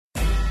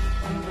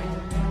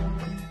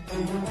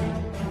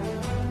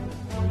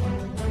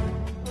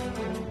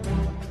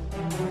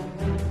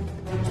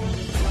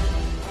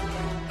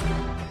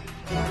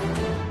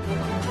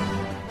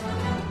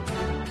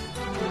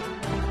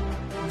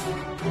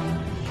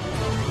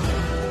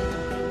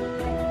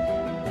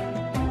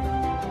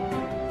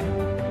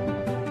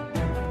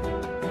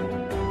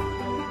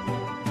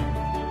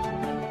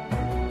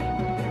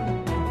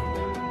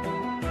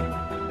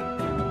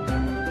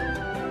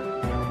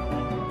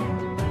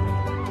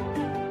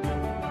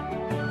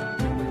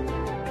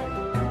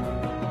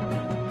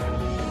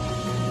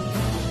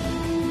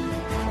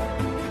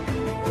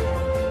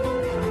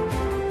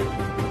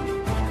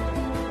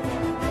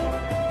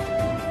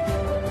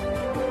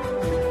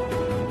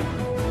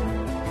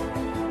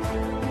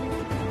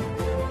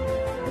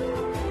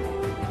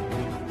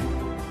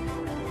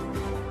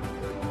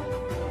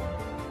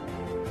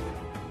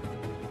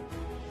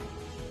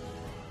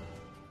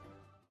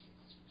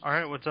All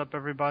right, what's up,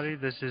 everybody?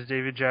 This is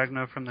David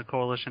Jagno from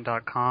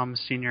thecoalition.com,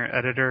 senior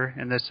editor,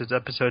 and this is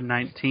episode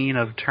 19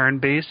 of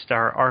Turn-Based,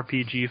 our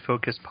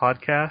RPG-focused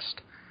podcast.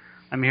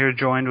 I'm here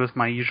joined with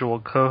my usual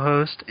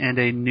co-host and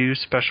a new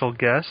special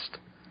guest.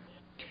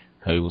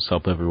 Hey, what's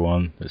up,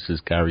 everyone? This is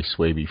Gary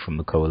Swaby from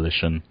the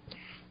Coalition.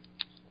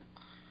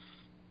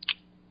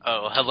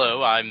 Oh,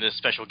 hello, I'm the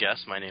special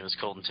guest. My name is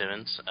Colton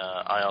Timmons.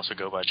 I also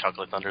go by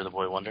Chocolate Thunder, the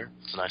Boy Wonder.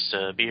 It's nice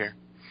to be here.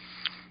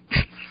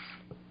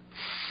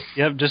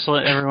 Yep, just to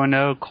let everyone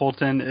know,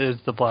 Colton is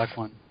the black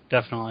one.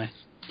 Definitely.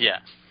 Yeah.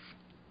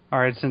 All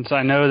right, since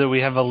I know that we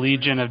have a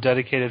legion of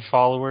dedicated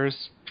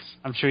followers,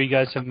 I'm sure you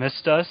guys have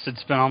missed us.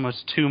 It's been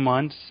almost 2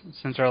 months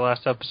since our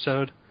last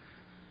episode.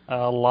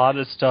 A lot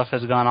of stuff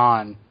has gone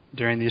on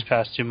during these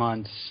past 2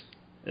 months.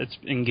 It's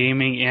in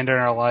gaming and in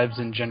our lives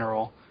in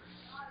general.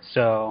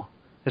 So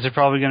this is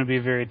probably going to be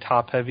a very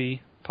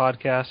top-heavy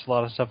podcast, a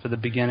lot of stuff at the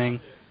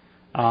beginning.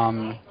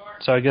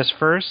 So I guess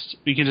first,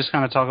 we can just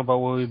kind of talk about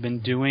what we've been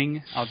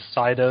doing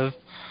outside of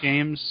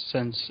games,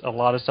 since a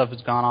lot of stuff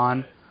has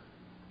gone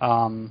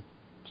on.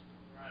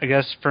 I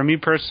guess for me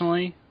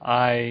personally,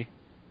 I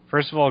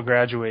first of all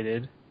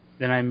graduated,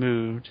 then I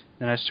moved,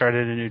 then I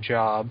started a new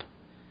job,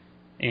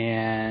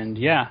 and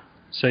yeah.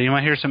 So you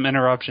might hear some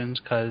interruptions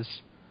because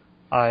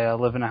I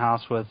live in a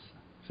house with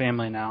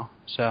family now,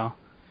 so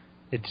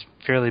it's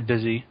fairly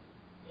busy.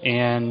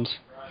 And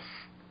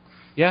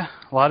yeah,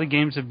 a lot of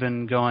games have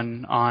been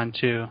going on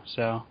too,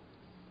 so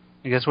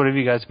I guess what have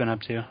you guys been up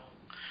to?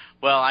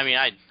 Well, I mean,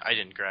 I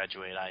didn't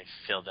graduate. I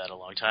failed that a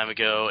long time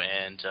ago,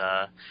 and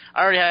I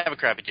already have a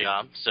crappy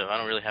job, so I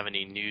don't really have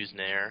any news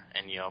there,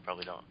 and y'all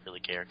probably don't really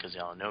care because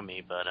y'all know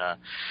me, but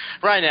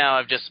right now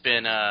I've just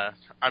been,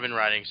 I've been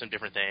writing some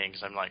different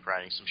things. I'm, like,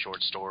 writing some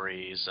short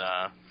stories.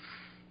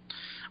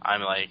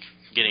 I'm, like,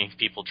 getting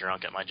people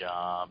drunk at my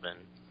job,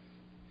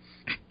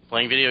 and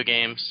playing video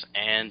games,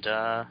 and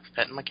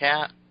petting my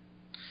cat.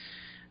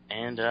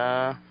 And,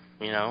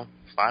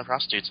 buying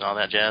prostitutes and all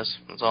that jazz.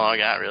 That's all I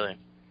got, really.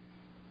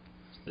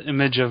 The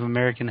image of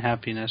American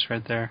happiness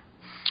right there.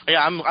 Yeah,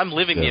 I'm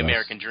living the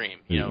American dream,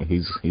 you know.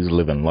 He's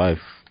living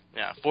life.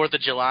 Yeah, 4th of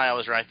July, I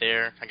was right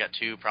there. I got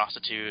 2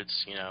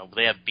 prostitutes, you know.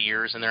 They have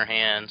beers in their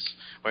hands,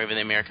 waving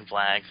the American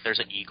flag. There's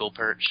an eagle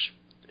perch.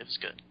 It was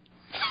good.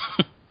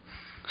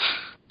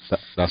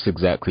 That's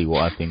exactly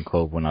what I think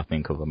of when I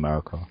think of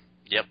America.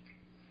 Yep.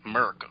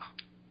 America.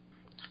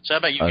 So how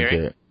about you,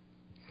 Gary?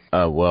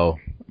 Well,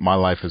 my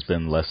life has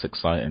been less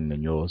exciting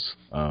than yours.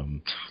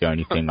 The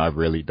only thing I've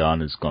really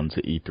done is gone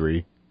to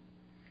E3,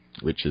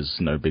 which is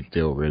no big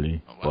deal,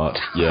 really. Oh, wow.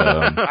 But,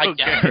 yeah.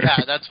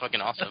 Yeah, that's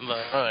fucking awesome,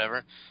 but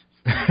whatever.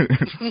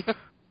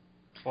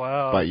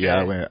 Wow. But, okay.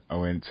 yeah, I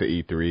went to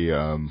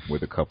E3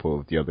 with a couple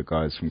of the other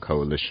guys from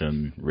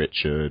Coalition,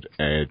 Richard,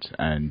 Ed,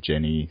 and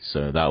Jenny,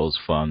 so that was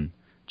fun.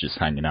 Just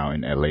hanging out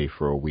in LA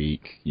for a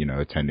week, you know,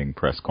 attending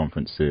press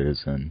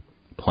conferences and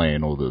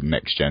playing all the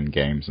next-gen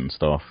games and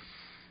stuff.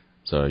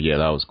 So, yeah,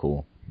 that was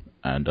cool.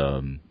 And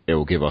it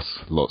will give us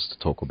lots to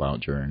talk about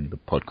during the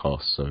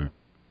podcast, so,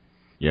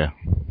 yeah.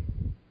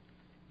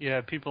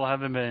 Yeah, people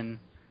haven't been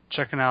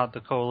checking out the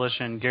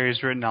Coalition.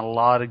 Gary's written a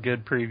lot of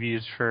good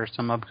previews for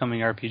some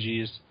upcoming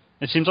RPGs.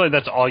 It seems like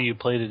that's all you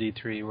played at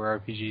E3 were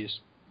RPGs.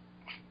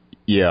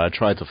 Yeah, I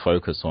tried to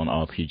focus on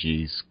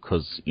RPGs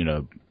because, you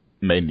know,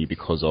 mainly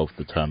because of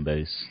the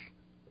turn-based.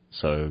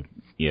 So,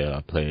 yeah,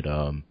 I played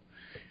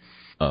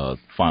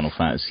Final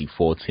Fantasy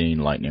XIV,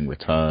 Lightning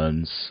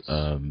Returns,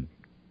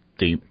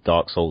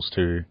 Dark Souls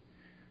 2,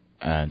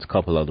 and a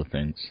couple other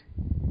things.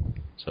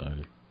 So,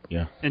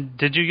 yeah. And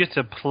did you get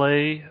to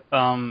play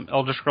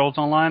Elder Scrolls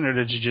Online, or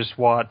did you just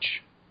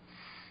watch?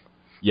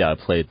 Yeah, I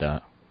played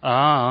that.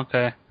 Ah,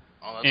 okay.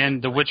 Oh,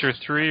 and The Witcher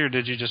 3, or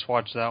did you just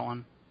watch that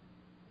one?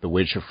 The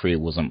Witcher 3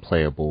 wasn't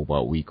playable,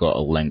 but we got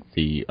a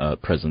lengthy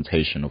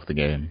presentation of the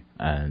game,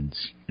 and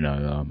you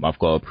know, I've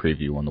got a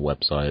preview on the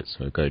website,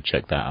 so go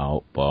check that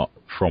out. But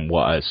from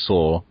what I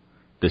saw,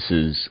 this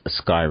is a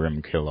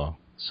Skyrim killer,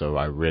 so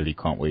I really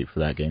can't wait for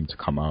that game to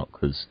come out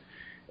because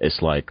it's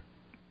like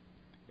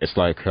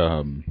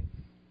a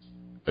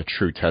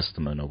true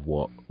testament of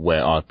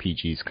where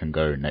RPGs can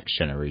go next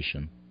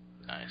generation.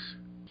 Nice.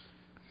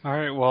 All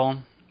right,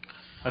 well,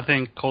 I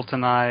think Colt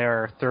and I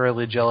are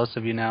thoroughly jealous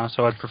of you now,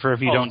 so I'd prefer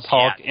if you don't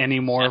talk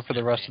anymore definitely. for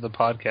the rest of the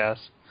podcast,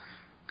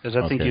 because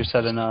I think you've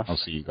said enough. I'll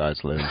see you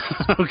guys later.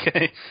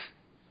 Okay.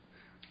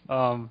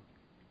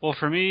 Well,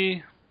 for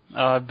me,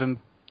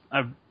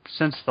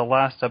 since the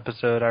last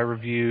episode, I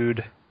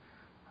reviewed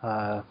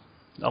a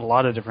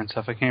lot of different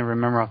stuff. I can't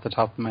remember off the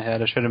top of my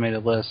head. I should have made a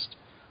list.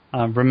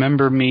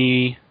 Remember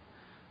Me,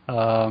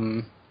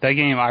 that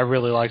game I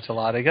really liked a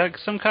lot. I got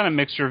some kind of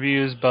mixed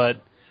reviews,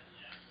 but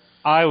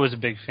I was a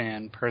big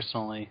fan,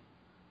 personally.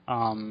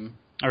 I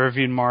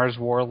reviewed Mars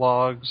War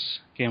Logs.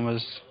 Game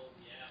was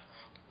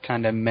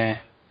kind of meh.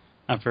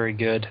 Not very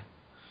good.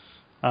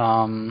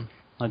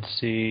 Let's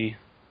see.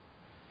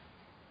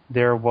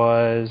 There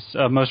was...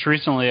 most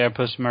recently, I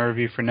posted my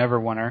review for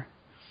Neverwinter,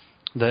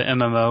 the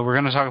MMO. We're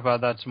going to talk about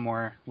that some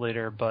more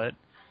later, but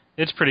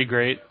it's pretty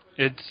great.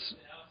 It's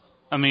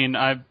I mean,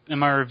 in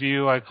my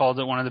review, I called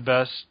it one of the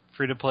best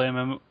free-to-play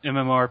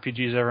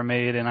MMORPGs ever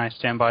made, and I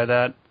stand by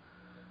that.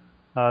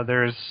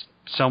 There's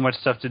so much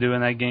stuff to do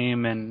in that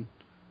game, and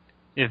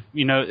if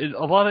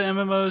a lot of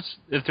MMOs,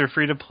 if they're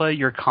free-to-play,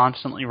 you're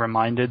constantly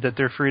reminded that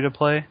they're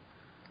free-to-play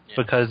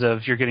because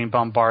of you're getting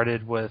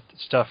bombarded with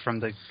stuff from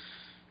the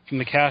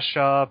cash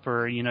shop,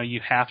 or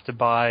you have to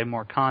buy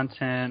more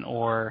content,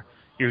 or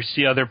you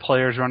see other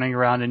players running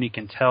around and you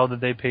can tell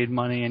that they paid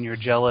money and you're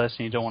jealous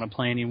and you don't want to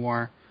play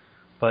anymore.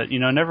 But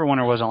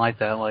Neverwinter wasn't like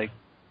that. Like,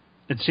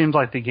 it seemed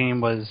like the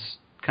game was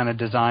kind of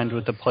designed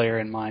with the player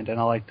in mind, and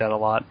I like that a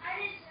lot.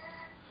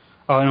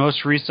 Oh, and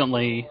most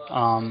recently,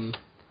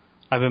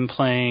 I've been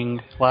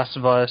playing Last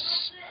of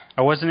Us.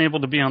 I wasn't able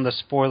to be on the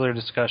spoiler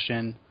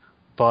discussion,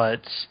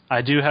 but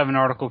I do have an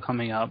article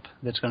coming up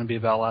that's going to be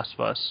about Last of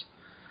Us.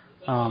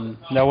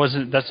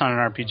 That's not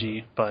an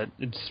RPG, but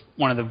it's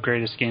one of the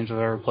greatest games I've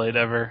ever played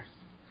ever.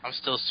 I'm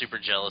still super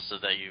jealous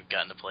of that you've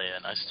gotten to play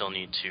it. I still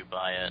need to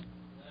buy it.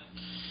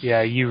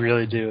 Yeah, you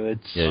really do.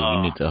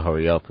 You need to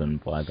hurry up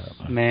and buy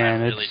that.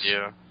 Man, I really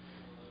do.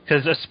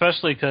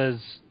 Especially because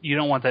you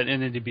don't want that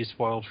ending to be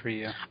spoiled for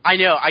you. I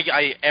know.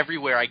 I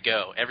everywhere I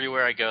go,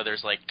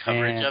 there's like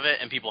coverage of it,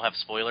 and people have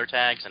spoiler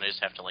tags, and I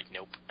just have to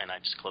nope, and I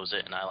just close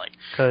it, and I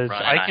because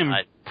I can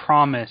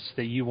promise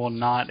that you will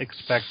not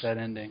expect that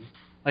ending.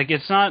 Like,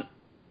 it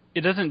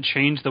doesn't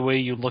change the way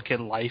you look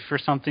at life or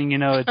something.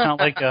 It's not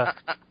like a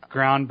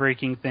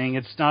groundbreaking thing.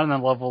 It's not on the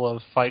level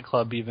of Fight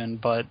Club even,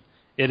 but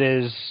it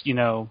is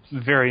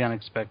very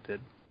unexpected.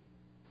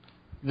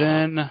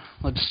 Then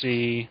let's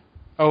see.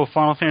 Oh,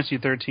 Final Fantasy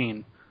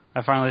 13.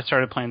 I finally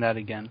started playing that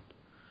again.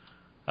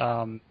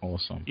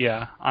 Awesome.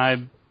 Yeah,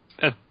 I'm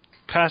at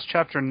past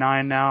chapter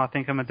 9 now. I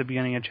think I'm at the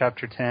beginning of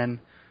chapter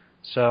 10.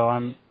 So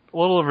I'm a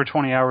little over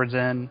 20 hours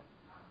in.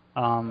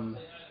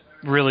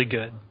 Really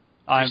good.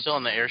 Are you still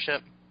in the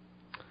airship?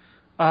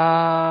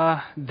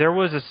 There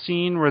was a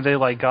scene where they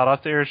got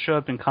off the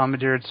airship and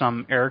commandeered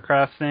some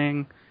aircraft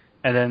thing,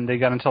 and then they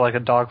got into a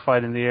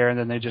dogfight in the air, and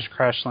then they just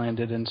crash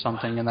landed in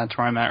something, and that's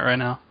where I'm at right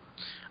now.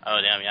 Oh,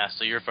 damn, yeah.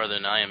 So you're further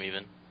than I am,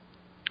 even.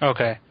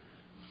 Okay.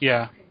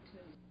 Yeah.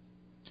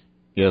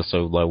 Yeah,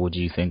 so, what do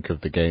you think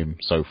of the game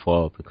so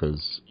far?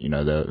 Because,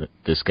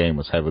 this game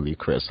was heavily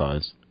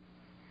criticized.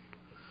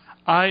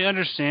 I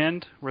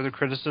understand where the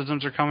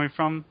criticisms are coming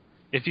from.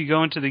 If you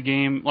go into the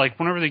game,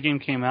 whenever the game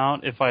came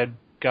out, if I had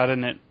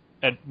gotten it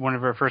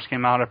whenever it first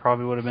came out, I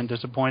probably would have been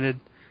disappointed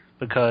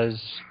because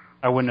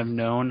I wouldn't have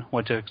known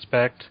what to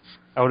expect.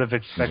 I would have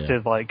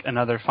expected,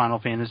 another Final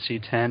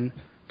Fantasy X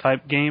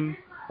type game,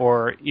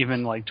 or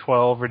even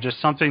 12, or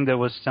just something that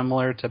was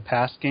similar to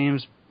past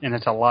games, and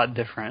it's a lot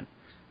different.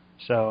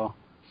 So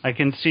I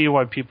can see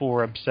why people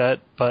were upset,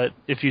 but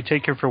if you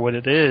take it for what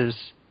it is,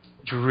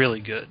 it's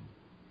really good.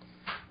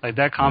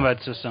 That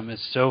combat system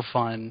is so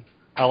fun.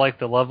 I like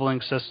the leveling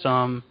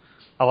system.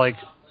 I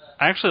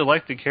actually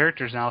like the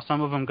characters now.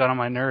 Some of them got on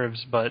my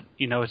nerves, but,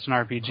 it's an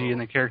RPG and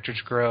the characters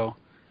grow.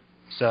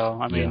 So,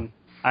 I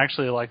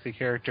actually like the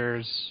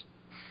characters.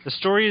 The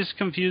story is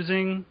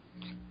confusing,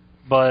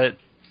 but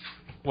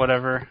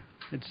whatever.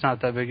 It's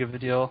not that big of a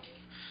deal.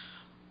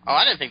 Oh,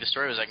 I didn't think the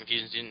story was that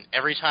confusing.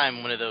 Every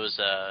time one of those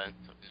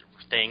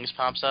things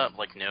pops up,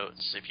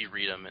 notes, if you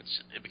read them,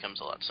 it becomes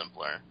a lot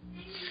simpler.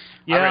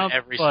 Yeah, I read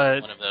every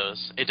single one of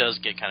those. It does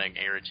get kind of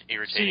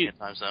irritating at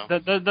times, though.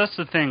 That's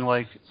the thing.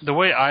 The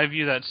way I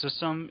view that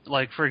system,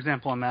 for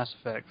example, in Mass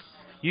Effect,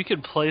 you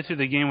could play through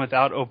the game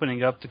without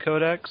opening up the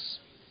codex,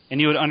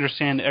 and you would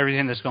understand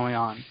everything that's going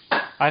on.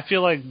 I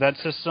feel like that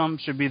system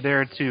should be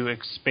there to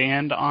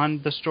expand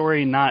on the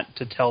story, not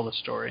to tell the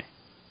story.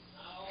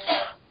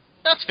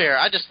 That's fair.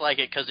 I just like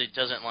it because it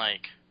doesn't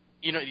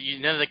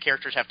none of the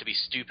characters have to be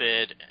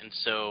stupid, and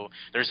so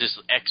there's this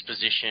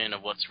exposition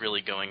of what's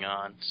really going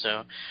on.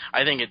 So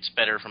I think it's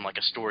better from a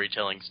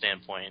storytelling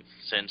standpoint,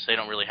 since they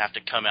don't really have to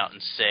come out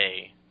and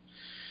say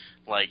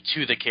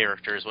to the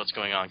characters what's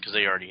going on, because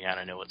they already kind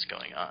of know what's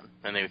going on,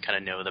 and they kind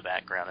of know the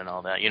background and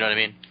all that. You know what I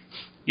mean?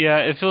 Yeah,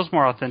 it feels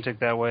more authentic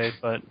that way,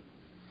 but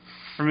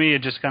for me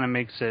it just kind of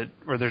makes it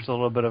where there's a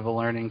little bit of a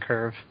learning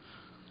curve.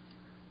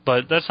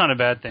 But that's not a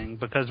bad thing,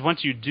 because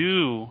once you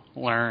do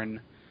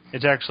learn,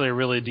 it's actually a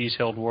really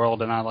detailed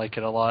world, and I like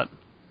it a lot.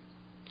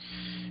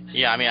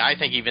 Yeah, I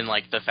think even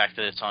the fact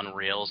that it's on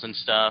rails and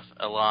stuff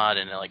a lot,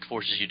 and it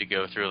forces you to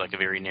go through a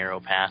very narrow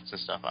paths and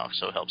stuff,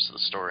 also helps the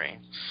story.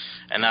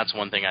 And that's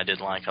one thing I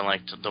did like. I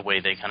liked the way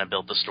they kind of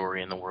built the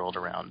story and the world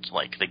around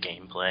the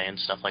gameplay and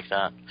stuff like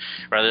that.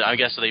 I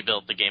guess they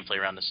built the gameplay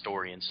around the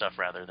story and stuff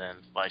rather than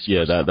vice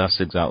versa. Yeah, that's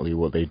exactly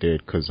what they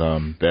did, because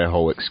their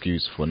whole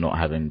excuse for not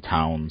having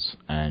towns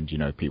and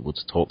people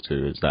to talk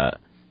to is that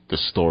the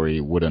story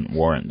wouldn't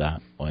warrant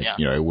that.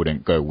 It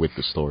wouldn't go with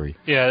the story.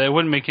 Yeah, it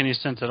wouldn't make any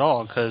sense at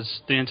all,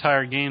 because the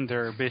entire game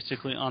they're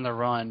basically on the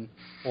run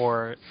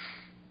or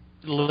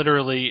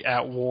literally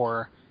at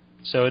war.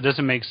 So it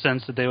doesn't make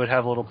sense that they would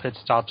have little pit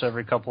stops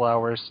every couple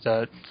hours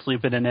to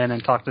sleep in an inn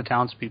and talk to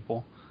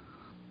townspeople.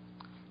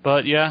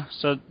 But yeah,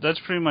 so that's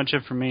pretty much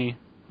it for me.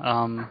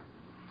 I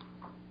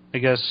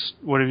guess,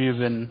 what have you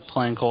been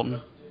playing,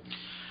 Colton?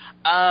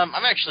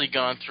 I'm actually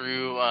going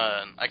through.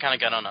 I kind of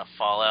got on a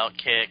Fallout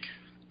kick.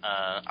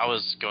 I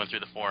was going through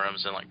the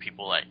forums and like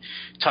people like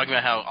talking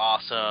about how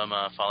awesome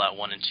Fallout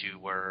 1 and 2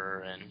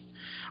 were, and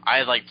I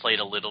had like played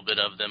a little bit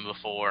of them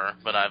before,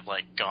 but I've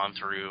like gone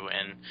through,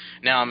 and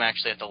now I'm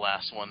actually at the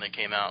last one that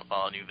came out,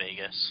 Fallout New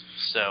Vegas.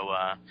 So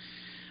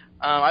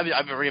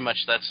I've pretty much,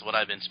 that's what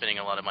I've been spending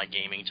a lot of my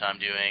gaming time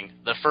doing.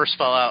 The first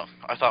Fallout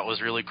I thought was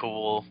really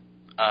cool,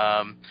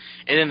 and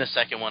then the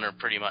second one are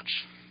pretty much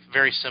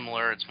very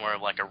similar. It's more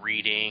of like a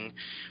reading,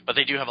 but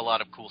they do have a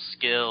lot of cool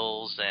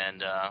skills,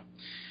 and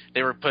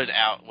they were put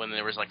out when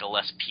there was like a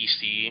less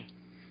PC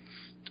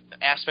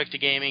aspect to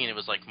gaming, and it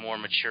was like more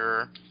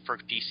mature for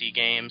PC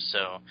games.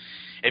 So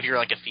if you're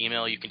like a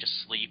female, you can just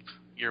sleep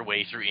your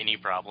way through any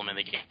problem in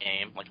the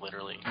game, like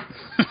literally.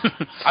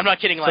 I'm not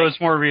kidding. Like, so it's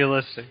more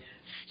realistic.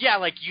 Yeah,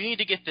 like you need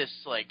to get this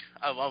like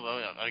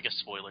I guess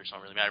spoilers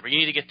don't really matter, but you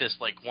need to get this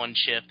like one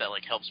chip that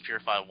like helps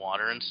purify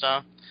water and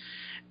stuff,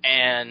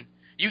 and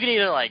you can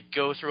either like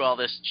go through all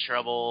this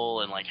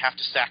trouble and like have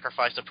to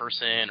sacrifice a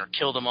person or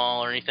kill them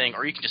all or anything,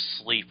 or you can just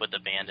sleep with the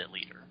bandit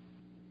leader,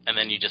 and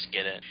then you just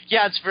get it.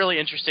 Yeah, it's really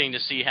interesting to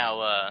see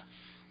how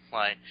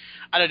like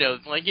I don't know,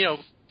 like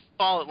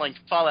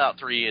Fallout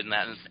 3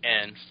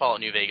 and Fallout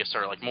New Vegas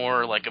are like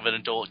more like of an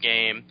adult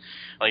game,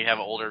 like you have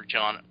an older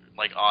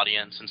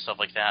audience and stuff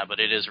like that. But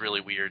it is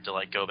really weird to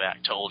like go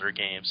back to older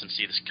games and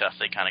see the stuff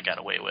they kind of got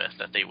away with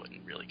that they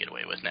wouldn't really get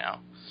away with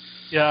now.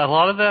 Yeah, a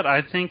lot of that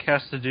I think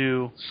has to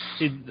do,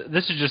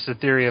 this is just a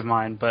theory of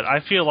mine, but I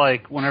feel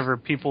like whenever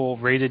people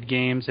rated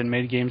games and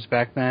made games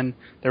back then,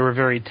 they were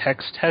very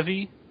text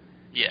heavy.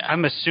 Yeah.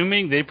 I'm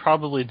assuming they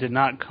probably did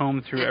not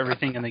comb through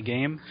everything in the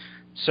game.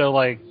 So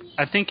like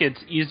I think it's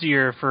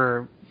easier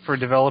for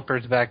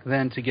developers back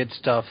then to get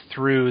stuff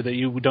through that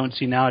you don't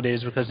see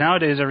nowadays, because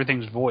nowadays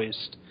everything's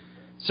voiced.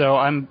 So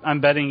I'm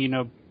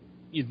betting,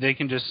 they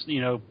can just,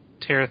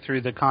 tear through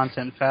the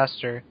content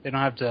faster. They don't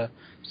have to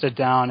sit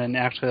down and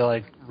actually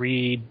like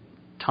read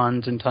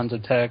tons and tons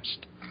of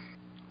text.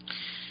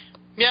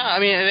 Yeah, I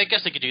mean, I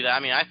guess they could do that. I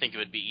mean, I think it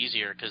would be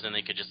easier because then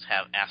they could just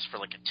ask for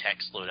like a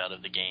text loadout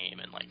of the game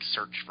and like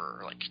search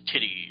for like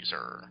titties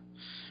or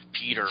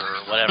Peter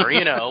or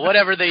whatever,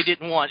 whatever they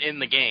didn't want in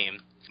the game.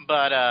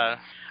 But I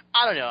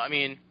don't know. I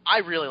mean, I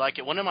really like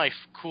it. One of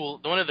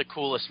the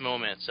coolest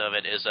moments of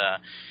it is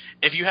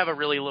if you have a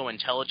really low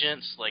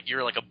intelligence, like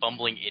you're like a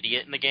bumbling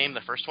idiot in the game,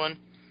 the first one,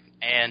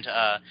 and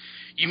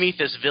you meet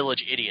this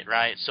village idiot,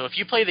 right? So if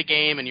you play the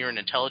game and you're an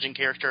intelligent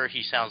character,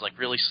 he sounds like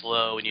really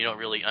slow and you don't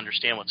really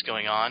understand what's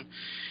going on.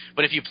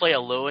 But if you play a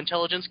low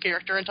intelligence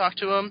character and talk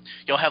to him,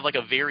 you'll have like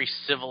a very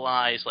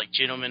civilized, like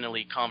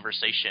gentlemanly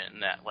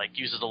conversation that like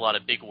uses a lot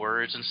of big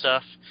words and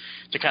stuff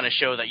to kind of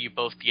show that you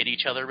both get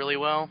each other really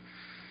well.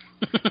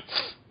 And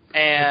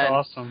that's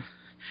awesome.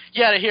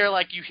 Yeah,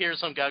 you hear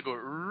some guy go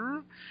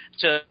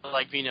to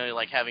like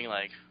like having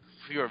like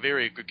you're a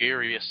very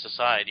gregarious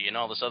society and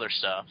all this other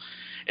stuff.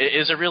 It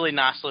is a really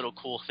nice little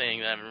cool thing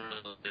that I haven't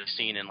really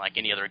seen in like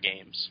any other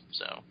games.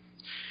 So,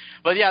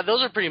 but yeah,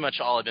 those are pretty much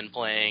all I've been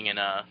playing, and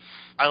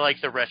I like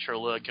the retro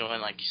look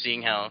and like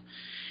seeing how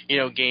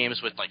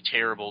games with like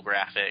terrible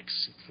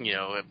graphics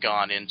have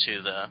gone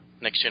into the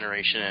next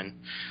generation, and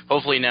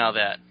hopefully now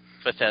that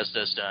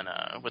Bethesda's done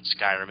with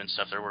Skyrim and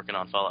stuff, they're working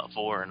on Fallout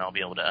 4, and I'll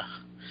be able to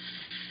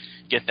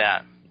get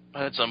that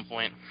at some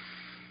point.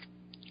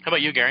 How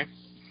about you, Gary?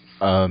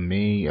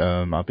 Me,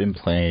 I've been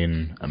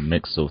playing a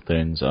mix of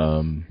things.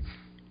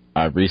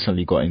 I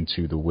recently got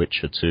into The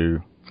Witcher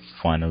 2,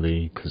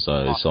 finally, because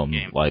it's on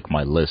like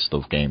my list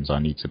of games I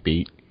need to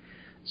beat.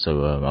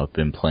 So I've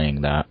been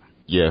playing that.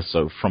 Yeah,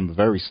 so from the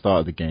very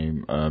start of the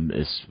game,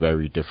 it's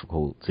very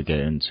difficult to get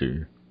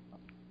into.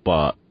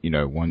 But,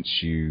 once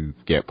you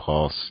get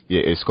past...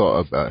 Yeah, it's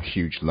got a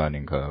huge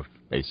learning curve,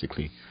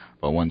 basically.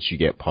 But once you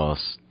get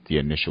past the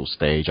initial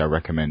stage, I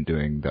recommend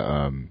doing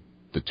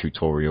the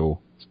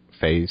tutorial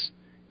phase,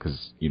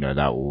 because,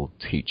 that will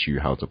teach you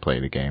how to play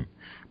the game.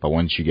 But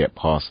once you get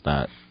past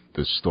that,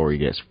 the story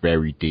gets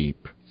very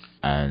deep,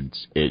 and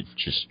it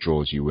just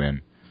draws you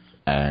in.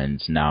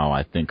 And now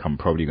I think I'm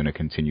probably going to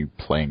continue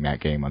playing that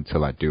game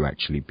until I do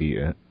actually beat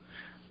it.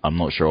 I'm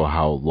not sure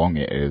how long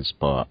it is,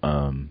 but...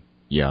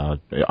 yeah,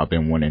 I've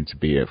been wanting to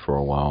beat it for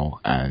a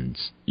while, and,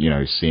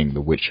 seeing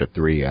The Witcher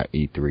 3 at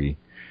E3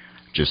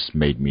 just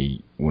made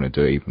me want to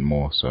do it even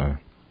more, so...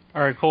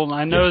 Alright, Colton,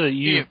 I know that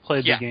you've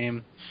played the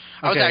game.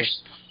 Okay.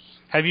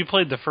 Have you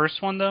played the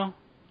first one, though?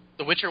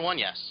 The Witcher 1,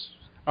 yes.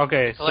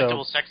 Okay,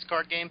 Collectible sex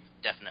card game?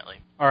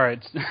 Definitely.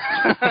 Alright.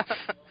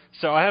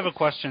 So I have a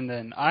question,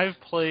 then. I've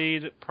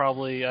played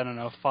probably,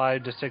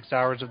 5 to 6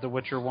 hours of The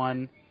Witcher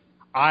 1.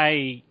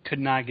 I could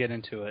not get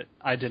into it.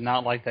 I did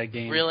not like that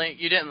game. Really?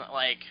 You didn't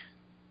like...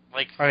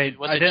 Right,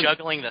 was it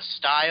juggling the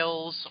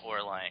styles,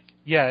 or like...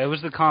 Yeah, it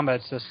was the combat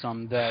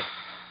system that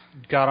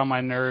got on my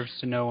nerves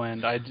to no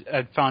end. I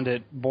found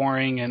it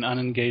boring and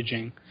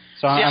unengaging.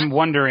 So I'm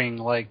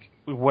wondering,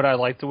 would I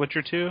like The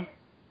Witcher 2?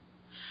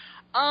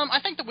 I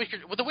think The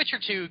Witcher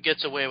 2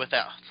 gets away with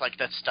that, like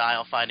that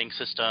style fighting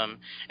system,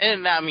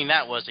 and that, I mean,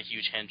 that was a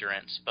huge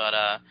hindrance. But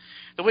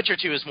The Witcher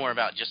 2 is more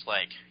about just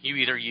like you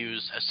either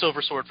use a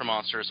silver sword for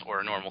monsters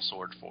or a normal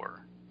sword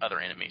for other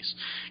enemies.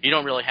 You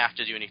don't really have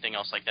to do anything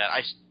else like that.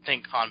 I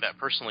think combat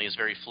personally is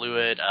very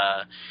fluid.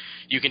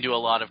 You can do a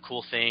lot of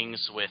cool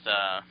things with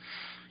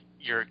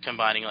you're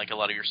combining like a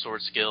lot of your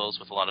sword skills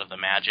with a lot of the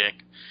magic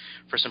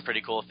for some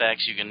pretty cool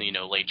effects. You can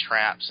lay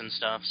traps and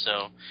stuff.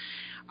 So.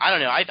 I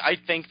don't know. I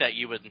think that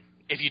you would,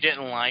 if you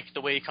didn't like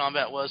the way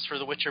combat was for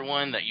The Witcher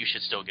 1, that you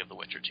should still give The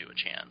Witcher 2 a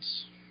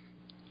chance.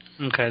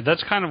 Okay,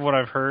 that's kind of what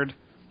I've heard.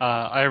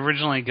 I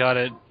originally got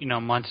it,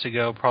 months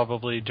ago,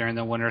 probably during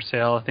the winter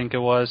sale, I think it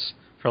was,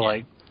 for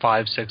like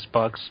 $5-6.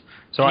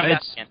 So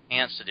it's an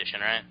enhanced edition,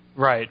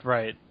 right?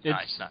 Right.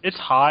 Nice. It's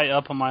high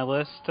up on my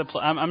list to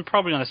play. I'm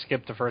probably going to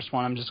skip the first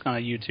one. I'm just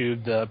going to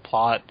YouTube the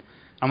plot.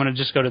 I'm going to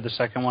just go to the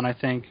second one, I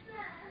think.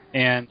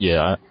 And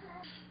yeah.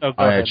 Oh,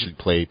 I actually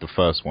played the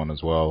first one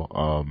as well.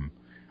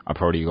 I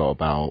probably got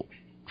about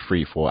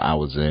 3-4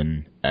 hours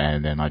in,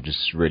 and then I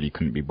just really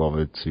couldn't be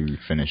bothered to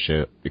finish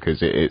it because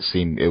it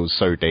seemed it was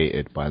so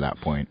dated by that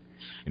point.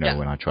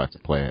 When I tried to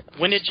play it.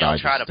 When did y'all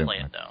try to play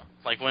it though?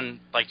 Like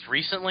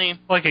recently?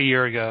 Like a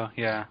year ago,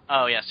 yeah.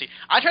 Oh yeah. See,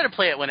 I tried to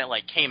play it when it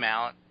came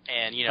out,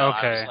 and okay.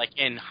 I was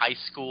in high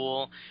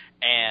school.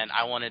 And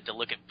I wanted to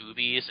look at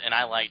boobies, and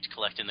I liked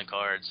collecting the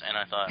cards, and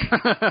I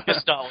thought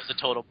this doll was a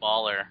total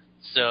baller.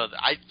 So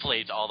I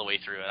played all the way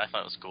through it. I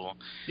thought it was cool.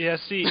 Yeah,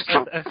 see,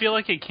 I feel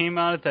like it came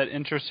out at that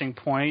interesting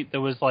point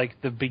that was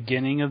like the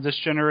beginning of this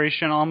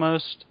generation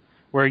almost,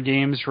 where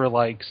games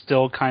were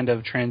still kind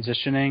of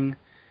transitioning.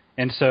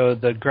 And so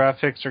the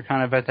graphics are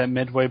kind of at that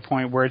midway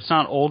point where it's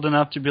not old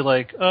enough to be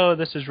like, oh,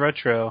 this is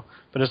retro,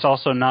 but it's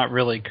also not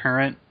really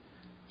current.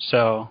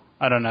 So,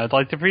 I don't know.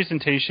 The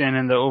presentation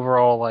and the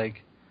overall, I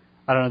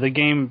don't know, the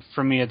game,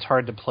 for me, it's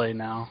hard to play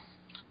now.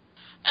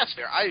 That's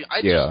fair.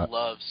 I just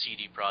love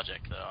CD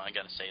Projekt, though. I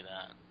gotta say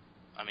that.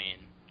 I mean,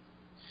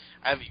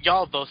 have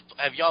y'all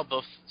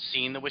both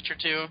seen The Witcher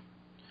 2?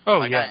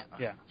 Oh, yeah.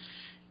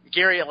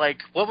 Gary,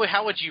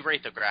 how would you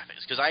rate the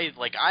graphics? Because I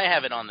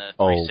have it on the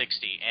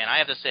 360, and I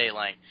have to say,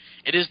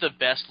 it is the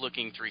best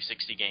looking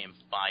 360 game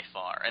by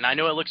far. And I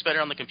know it looks better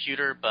on the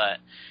computer, but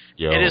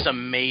it is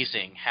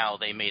amazing how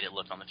they made it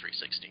look on the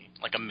 360.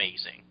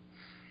 Amazing.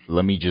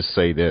 Let me just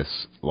say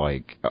this,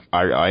 I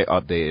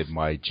updated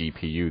my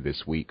GPU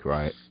this week,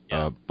 right?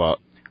 Yeah. But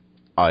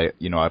I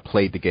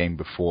played the game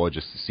before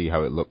just to see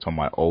how it looked on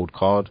my old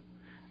card,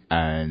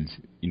 and,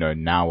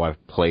 now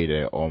I've played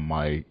it on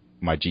my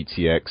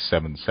GTX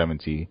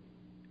 770.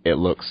 It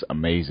looks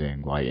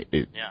amazing.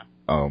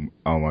 Oh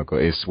my god,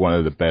 it's one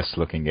of the best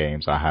looking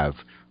games I have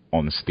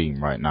on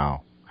Steam right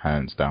now,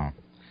 hands down.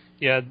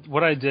 Yeah,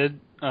 what I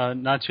did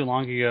not too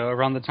long ago,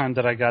 around the time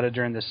that I got it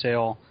during the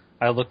sale,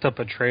 I looked up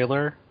a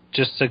trailer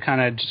just to kind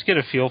of just get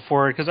a feel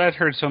for it, because I'd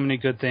heard so many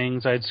good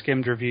things. I'd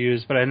skimmed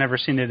reviews, but I'd never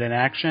seen it in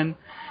action.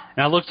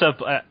 And I looked up,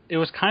 it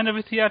was kind of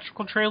a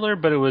theatrical trailer,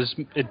 but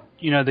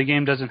the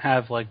game doesn't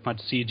have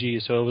much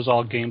CG, so it was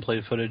all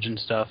gameplay footage and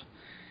stuff.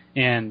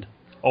 And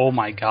oh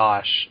my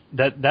gosh,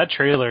 that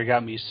trailer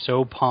got me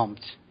so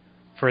pumped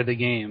for the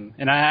game.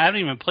 And I haven't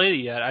even played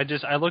it yet.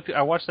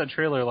 I watched that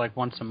trailer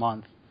once a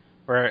month,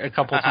 or a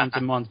couple times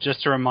a month,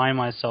 just to remind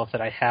myself that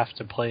I have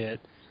to play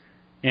it.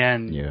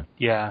 And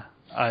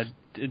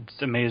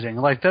it's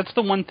amazing. That's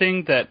the one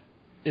thing that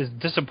is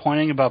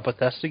disappointing about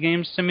Bethesda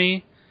games to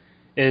me,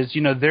 is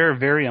they're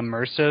very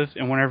immersive,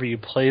 and whenever you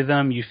play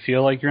them, you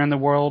feel like you're in the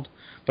world.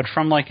 But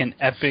from an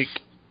epic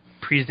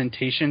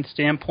presentation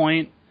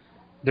standpoint,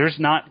 there's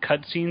not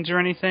cutscenes or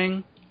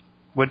anything,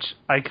 which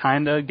I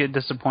kind of get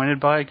disappointed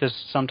by, because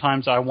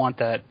sometimes I want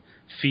that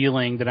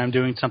feeling that I'm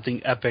doing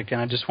something epic,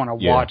 and I just want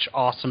to watch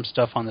awesome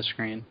stuff on the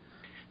screen.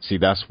 See,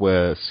 that's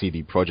where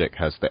CD Projekt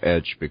has the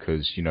edge,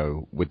 because,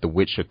 with The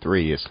Witcher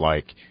 3, it's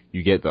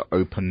you get the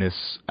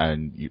openness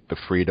and the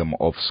freedom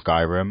of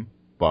Skyrim,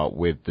 but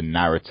with the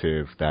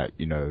narrative that,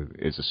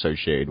 is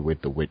associated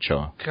with The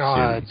Witcher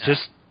God,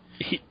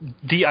 series.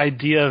 The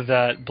idea of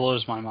that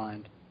blows my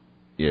mind.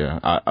 Yeah,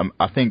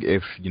 I think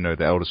if,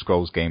 the Elder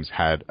Scrolls games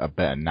had a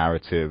better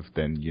narrative,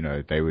 then,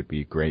 they would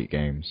be great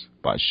games.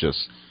 But it's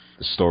just,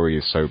 the story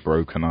is so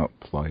broken up,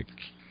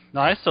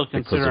 No, I still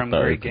consider them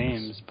great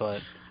games,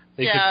 but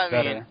they could be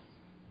better.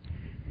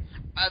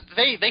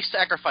 They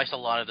sacrifice a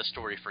lot of the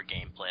story for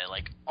gameplay.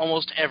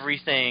 Almost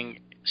everything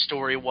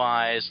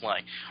story-wise,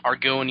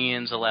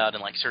 Argonians allowed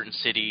in certain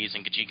cities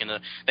and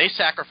Khajiit, they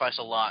sacrifice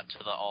a lot to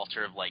the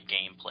altar of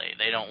gameplay.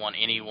 They don't want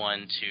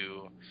anyone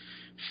to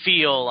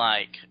feel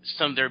like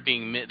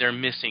they're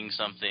missing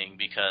something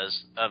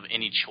because of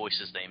any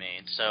choices they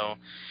made. So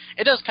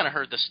it does kind of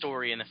hurt the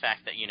story, and the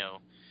fact that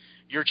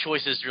your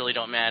choices really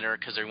don't matter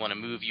because they want to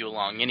move you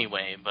along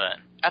anyway. But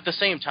at the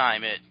same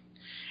time, it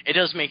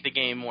does make the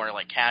game more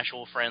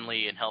casual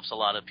friendly, and helps a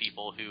lot of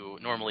people who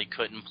normally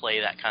couldn't play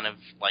that kind of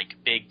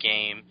big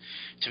game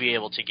to be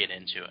able to get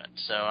into it.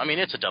 So I mean,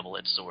 it's a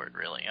double-edged sword,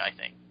 really, I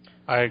think.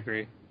 I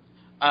agree.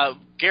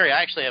 Gary,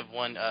 I actually have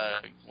one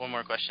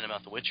more question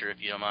about The Witcher, if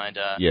you don't mind.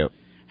 Yep.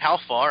 how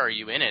far are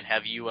you in it?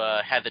 Have you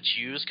had to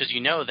choose? Because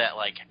you know that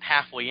like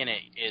halfway in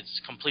it,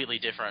 it's completely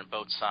different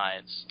both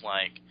sides.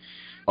 Like,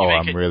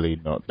 I'm really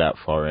not that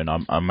far in.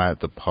 I'm at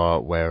the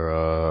part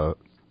where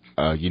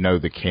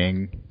the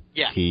king.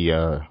 Yeah. He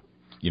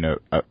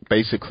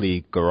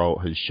basically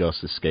Geralt has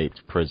just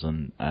escaped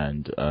prison,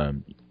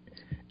 and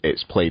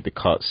it's played the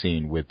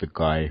cutscene with the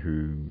guy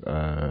who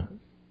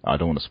I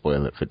don't want to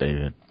spoil it for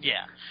David.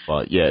 Yeah.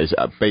 But yeah, it's,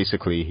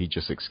 basically he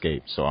just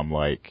escaped, so I'm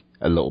like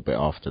a little bit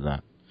after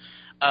that.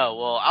 Oh,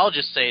 well, I'll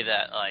just say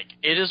that, like,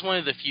 it is one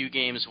of the few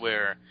games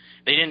where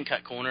they didn't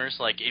cut corners.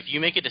 Like, if you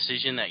make a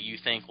decision that you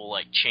think will,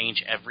 like,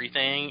 change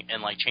everything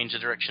and, like, change the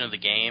direction of the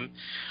game,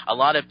 a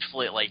lot of,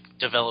 like,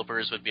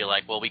 developers would be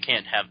like, well, we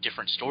can't have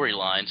different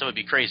storylines. That would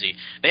be crazy.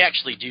 They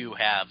actually do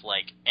have,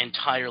 like,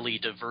 entirely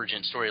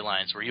divergent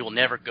storylines where you will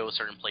never go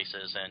certain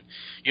places, and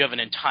you have an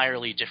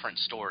entirely different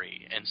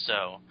story. And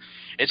so,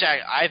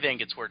 I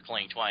think it's worth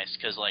playing twice,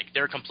 because, like,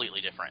 they're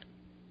completely different.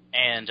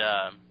 And,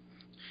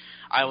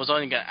 I was also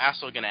going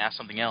to ask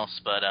something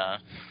else, but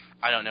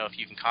I don't know if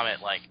you can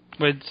comment. Like,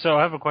 wait, so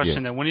I have a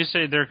question then. When you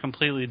say they're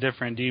completely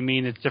different, do you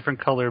mean it's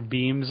different color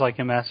beams like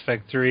in Mass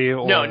Effect 3?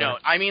 Or... No.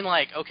 I mean,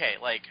 like, okay,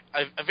 like,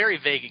 a very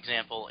vague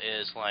example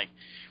is, like,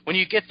 when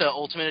you get the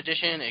Ultimate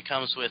Edition, it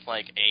comes with,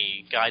 like,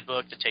 a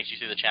guidebook that takes you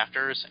through the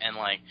chapters, and,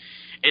 like,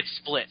 it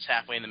splits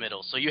halfway in the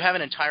middle. So you have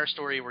an entire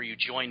story where you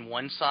join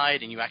one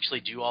side and you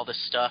actually do all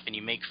this stuff and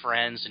you make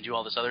friends and do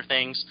all this other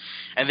things.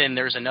 And then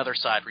there's another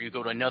side where you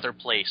go to another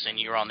place and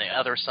you're on the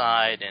other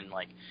side. And,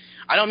 like,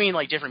 I don't mean,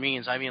 like, different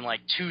means. I mean, like,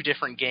 two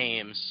different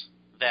games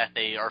that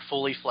they are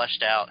fully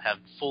fleshed out, have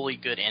fully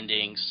good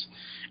endings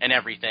and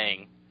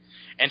everything.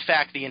 In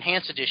fact, the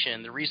Enhanced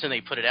Edition, the reason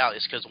they put it out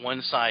is because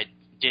one side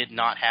did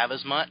not have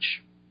as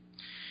much,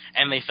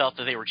 and they felt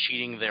that they were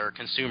cheating their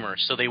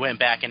consumers, so they went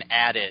back and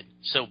added,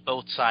 so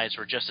both sides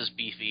were just as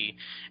beefy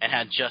and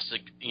had just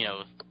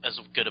as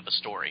good of a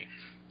story.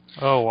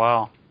 Oh,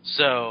 wow.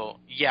 So,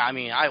 yeah, I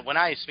mean, when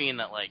I mean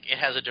that, like, it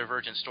has a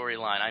divergent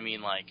storyline, I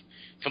mean, like,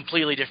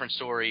 completely different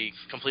story,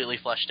 completely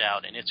fleshed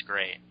out, and it's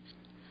great.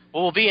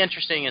 What will be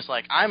interesting is,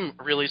 like, I'm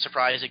really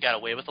surprised it got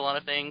away with a lot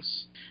of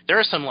things. There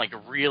are some, like,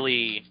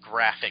 really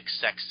graphic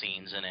sex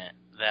scenes in it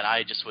that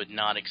I just would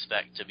not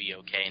expect to be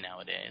okay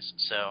nowadays.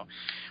 So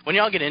when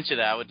y'all get into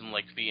that, I would,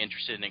 like, be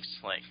interested in,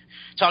 like,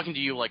 talking to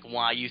you, like,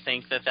 why you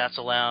think that that's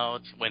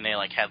allowed when they,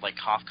 like, had, like,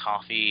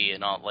 coffee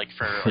and all, like,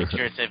 for, like,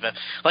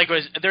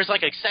 there's,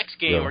 like, a sex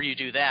game where you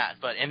do that,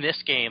 but in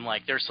this game,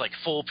 like, there's, like,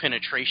 full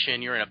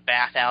penetration, you're in a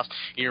bathhouse,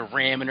 you're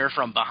ramming her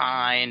from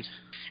behind,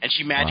 and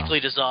she magically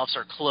dissolves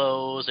her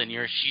clothes, and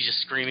she's just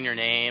screaming your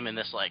name in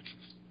this, like,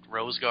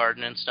 rose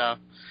garden and stuff.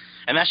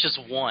 And that's just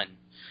one.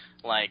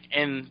 Like,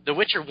 in The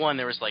Witcher 1,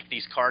 there was, like,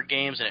 these card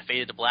games, and it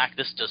faded to black.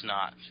 This does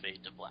not fade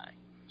to black.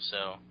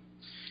 So,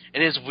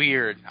 it is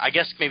weird. I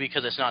guess maybe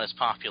because it's not as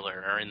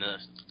popular or in the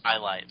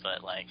highlight,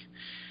 but, like...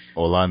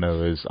 All I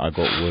know is I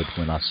got wood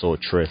when I saw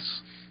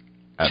Triss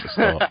at the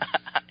start.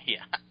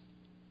 Yeah.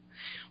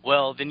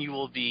 Well, then you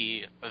will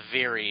be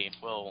very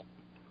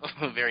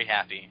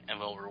happy and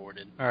well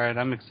rewarded. All right,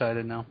 I'm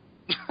excited now.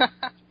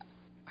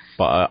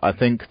 But I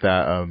think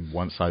that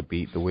once I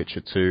beat The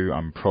Witcher 2,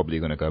 I'm probably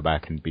going to go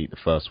back and beat the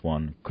first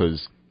one,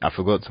 because I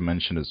forgot to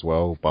mention as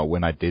well, but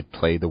when I did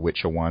play The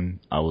Witcher 1,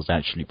 I was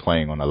actually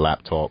playing on a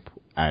laptop,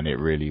 and it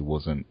really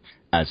wasn't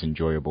as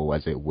enjoyable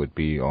as it would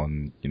be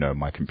on,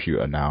 my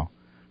computer now,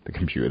 the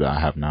computer that I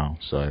have now.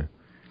 So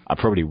I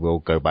probably will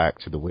go back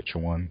to The Witcher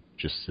 1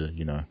 just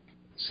to,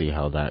 see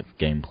how that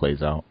game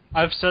plays out.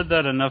 I've said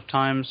that enough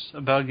times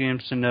about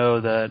games to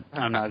know that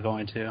I'm not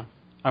going to.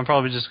 I'm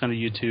probably just going to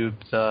YouTube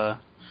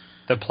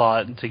the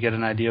plot to get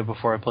an idea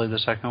before I play the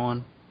second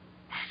one.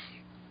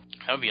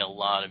 That would be a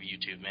lot of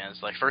YouTube, man.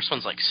 It's like, first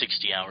one's like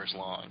 60 hours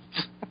long.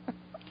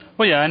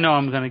 Well, yeah, I know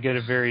I'm going to get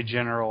a very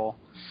general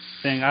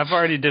thing. I've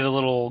already did a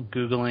little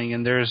Googling,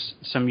 and there's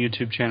some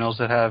YouTube channels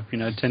that have,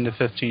 10 to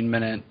 15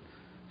 minute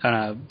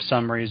kind of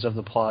summaries of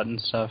the plot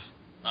and stuff.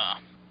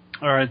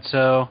 All right,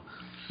 so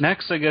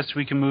next I guess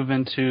we can move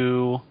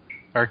into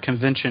our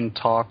convention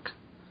talk.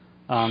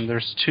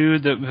 There's two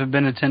that have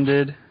been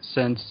attended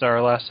since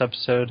our last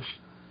episode.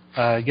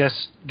 I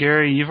guess,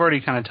 Gary, you've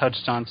already kind of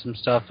touched on some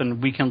stuff,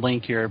 and we can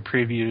link your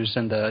previews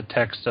in the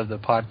text of the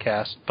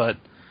podcast, but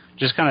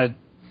just kind of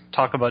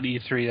talk about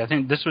E3. I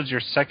think this was your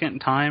second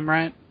time,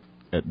 right?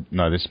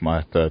 No, this is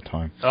my third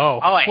time.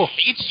 Oh, I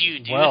hate you,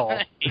 dude. Well.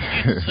 I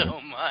hate you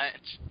so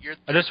much.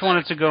 I just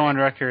wanted to go on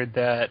record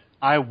that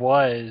I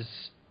was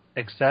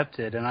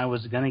accepted, and I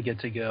was going to get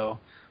to go,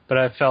 but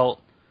I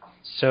felt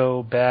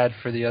so bad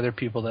for the other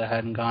people that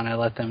hadn't gone, I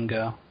let them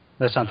go.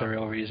 That's not the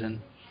real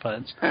reason,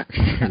 but...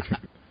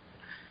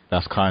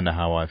 That's kind of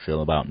how I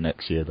feel about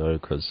next year, though,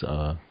 because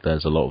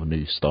there's a lot of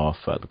new staff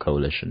at the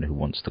Coalition who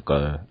wants to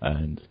go,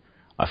 and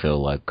I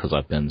feel like, because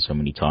I've been so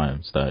many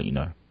times, that,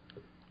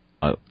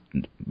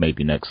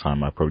 maybe next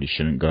time I probably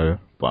shouldn't go,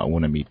 but I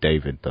want to meet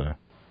David, though.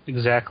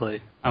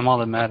 Exactly. I'm all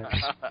that matters.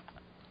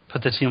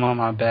 Put the team on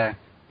my back.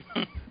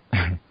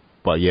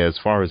 But yeah, as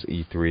far as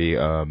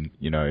E3,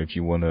 if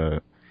you want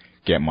to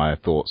get my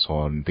thoughts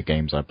on the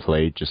games I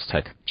played, just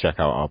check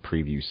out our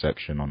preview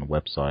section on the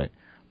website.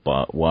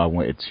 But what I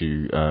wanted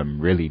to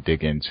really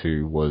dig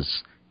into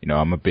was,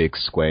 I'm a big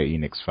Square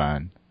Enix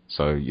fan.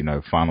 So,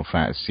 Final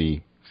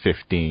Fantasy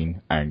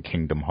 15 and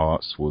Kingdom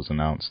Hearts was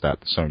announced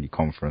at the Sony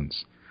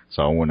conference.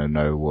 So I want to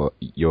know what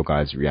your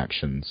guys'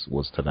 reactions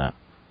was to that.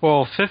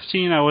 Well,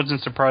 15 I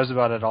wasn't surprised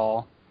about at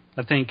all.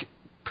 I think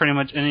pretty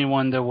much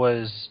anyone that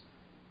was,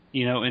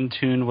 in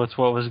tune with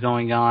what was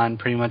going on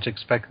pretty much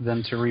expected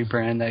them to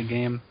rebrand that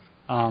game.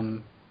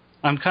 I'm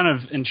kind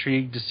of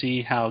intrigued to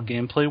see how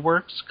gameplay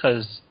works,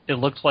 because it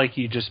looked like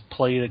you just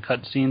played a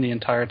cutscene the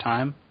entire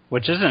time,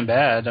 which isn't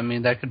bad. I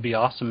mean, that could be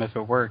awesome if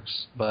it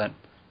works, but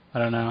I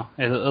don't know.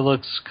 It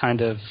looks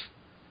kind of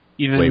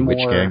even more... Wait,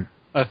 which game?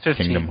 15.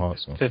 Kingdom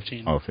Hearts?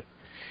 15. Oh,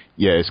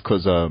 yeah, it's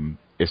because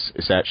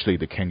it's actually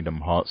the Kingdom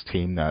Hearts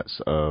team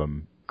that's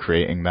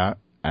creating that,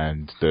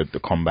 and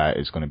the combat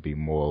is going to be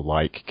more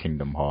like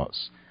Kingdom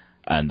Hearts.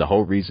 And the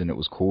whole reason it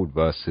was called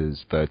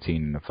Versus 13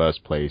 in the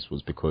first place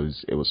was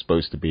because it was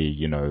supposed to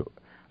be,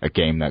 a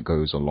game that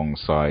goes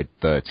alongside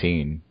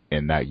 13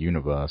 in that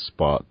universe,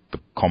 but the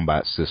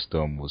combat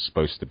system was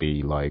supposed to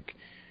be like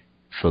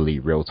fully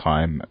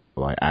real-time,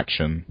 like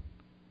action.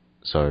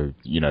 So,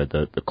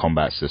 the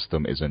combat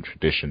system isn't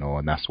traditional,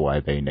 and that's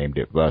why they named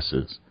it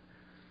Versus.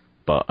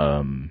 But,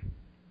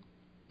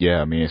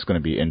 yeah, I mean, it's going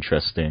to be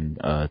interesting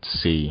to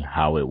see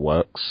how it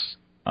works.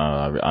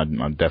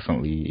 I'm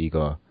definitely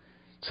eager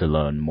to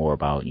learn more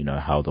about,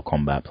 how the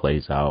combat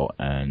plays out,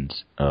 and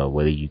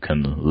whether you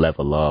can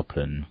level up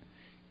and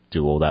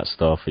do all that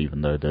stuff,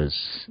 even though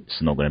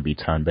it's not going to be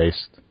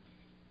turn-based.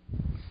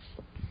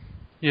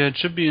 Yeah, it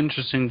should be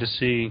interesting to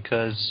see,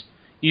 because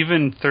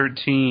even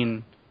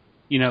 13,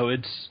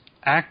 it's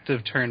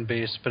active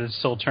turn-based, but it's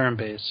still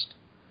turn-based.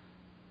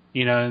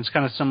 And it's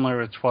kind of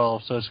similar with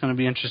 12, so it's going to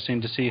be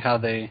interesting to see how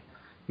they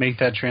make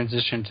that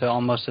transition to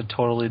almost a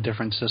totally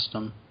different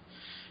system.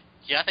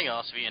 Yeah, I think it'll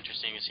also be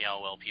interesting to see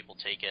how well people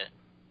take it.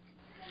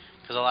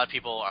 Because a lot of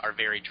people are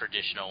very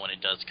traditional when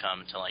it does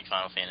come to, like,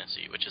 Final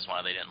Fantasy, which is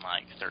why they didn't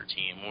like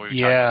 13, when we were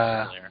talking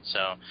about earlier. So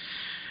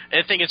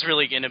I think it's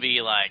really going to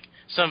be, like,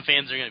 some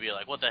fans are going to be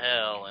like, what the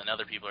hell? And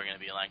other people are going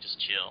to be like, just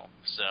chill.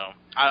 So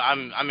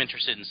I'm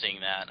interested in seeing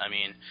that. I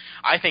mean,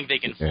 I think they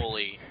can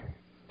fully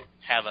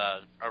have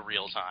a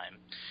real time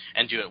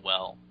and do it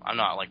well. I'm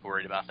not, like,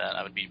 worried about that.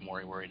 I would be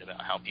more worried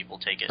about how people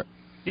take it.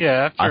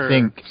 Yeah, I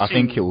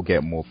think it will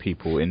get more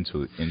people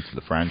into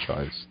the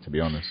franchise, to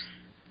be honest.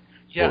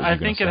 Yeah, I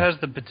think it has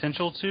the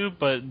potential to,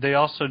 but they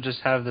also just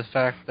have the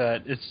fact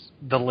that it's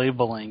the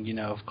labeling,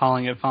 of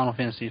calling it Final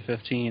Fantasy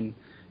 15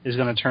 is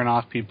going to turn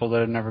off people that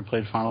have never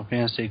played Final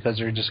Fantasy, because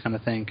they're just going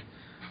to think,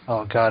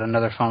 oh god,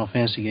 another Final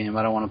Fantasy game,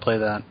 I don't want to play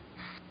that.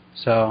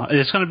 So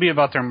it's going to be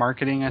about their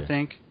marketing, I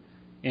think,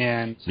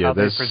 and how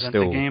they present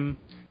the game.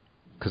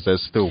 Because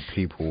there's still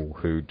people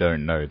who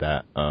don't know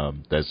that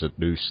there's a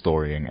new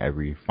story in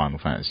every Final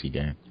Fantasy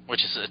game.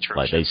 Which is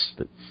atrocious.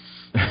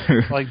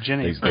 Like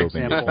Jenny, for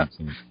example.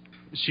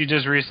 She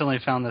just recently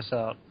found this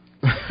out.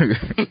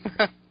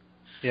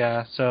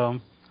 Yeah, so,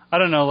 I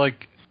don't know,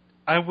 like,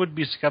 I would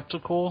be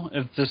skeptical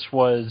if this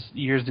was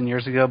years and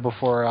years ago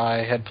before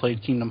I had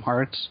played Kingdom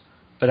Hearts.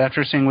 But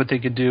after seeing what they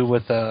could do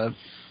with a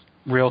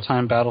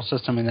real-time battle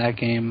system in that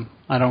game,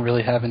 I don't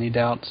really have any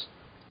doubts.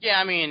 Yeah,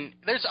 I mean,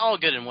 there's all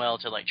good and well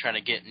to, like, trying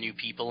to get new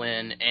people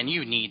in, and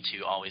you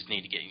always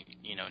need to get,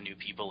 new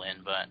people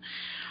in, but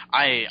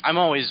I'm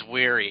always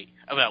wary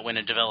about when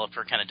a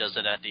developer kind of does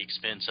it at the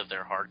expense of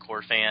their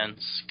hardcore fans,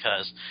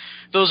 because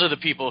those are the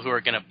people who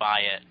are going to buy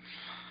it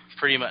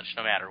pretty much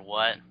no matter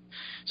what.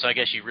 So I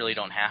guess you really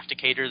don't have to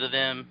cater to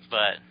them,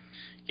 but,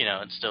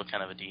 it's still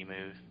kind of a D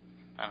move.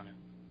 I don't know.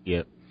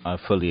 Yep, I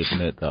fully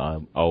admit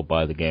that I'll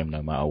buy the game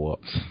no matter what.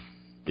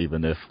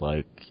 Even if,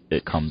 like,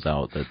 it comes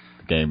out that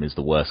game is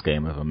the worst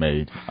game ever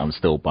made, I'm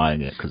still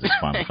buying it because it's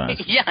Final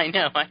Fantasy. Yeah, I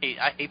know. I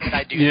hate that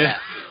I do that.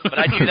 But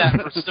I do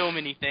that for so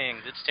many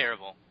things. It's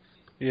terrible.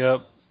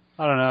 Yep.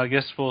 I don't know. I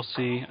guess we'll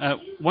see.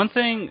 One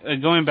thing,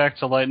 going back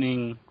to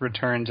Lightning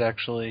Returns,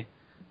 actually,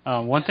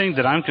 one thing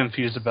that I'm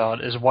confused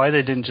about is why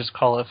they didn't just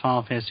call it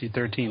Final Fantasy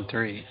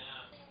 13-3.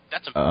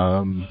 That's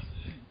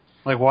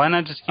like, why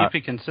not just keep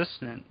it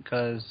consistent?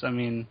 Because, I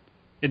mean,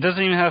 it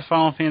doesn't even have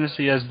Final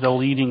Fantasy as the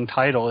leading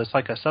title. It's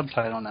like a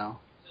subtitle now.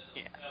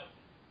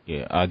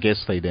 Yeah, I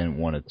guess they didn't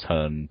want to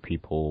turn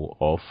people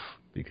off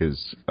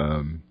because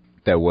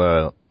there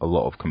were a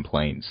lot of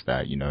complaints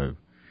that,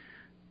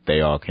 they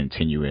are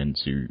continuing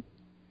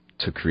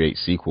to create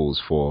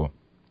sequels for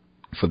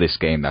this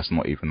game that's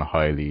not even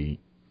highly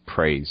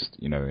praised,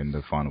 in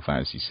the Final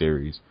Fantasy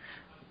series.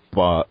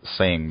 But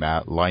saying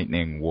that,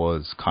 Lightning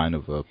was kind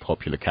of a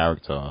popular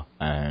character,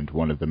 and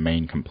one of the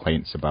main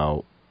complaints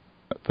about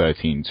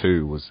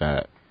 13-2 was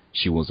that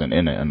she wasn't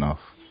in it enough.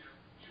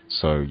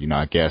 So,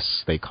 I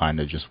guess they kind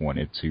of just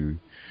wanted to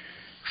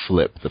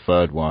flip the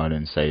third one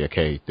and say,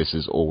 okay, this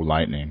is all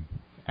Lightning.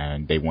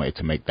 And they wanted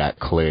to make that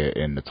clear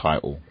in the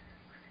title.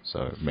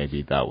 So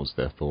maybe that was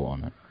their thought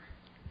on it.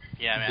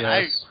 Yeah,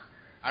 man.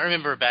 I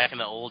remember back in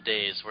the old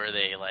days where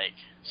they like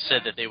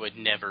said that they would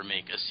never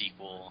make a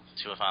sequel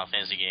to a Final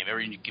Fantasy game.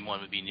 Every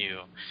one would be new,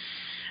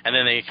 and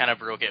then they kind of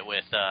broke it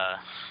with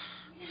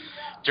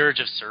Dirge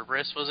of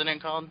Cerberus, wasn't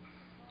it called?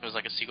 It was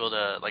like a sequel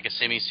to, like a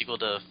semi-sequel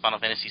to Final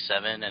Fantasy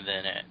VII, and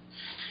then it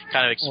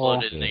kind of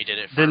exploded, and they did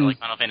it for like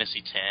Final Fantasy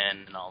X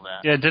and all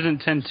that. Yeah,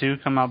 didn't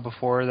 10-2 come out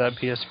before that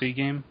PSP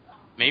game?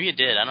 Maybe it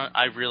did.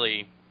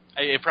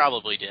 It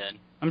probably did.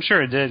 I'm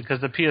sure it did,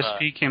 because the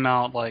PSP came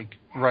out like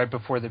right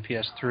before the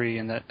PS3,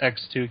 and the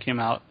X2 came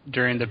out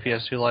during the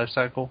PS2 life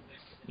cycle.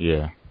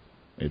 Yeah,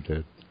 it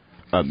did.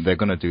 They're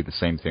going to do the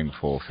same thing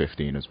for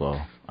 15 as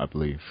well, I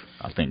believe.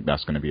 I think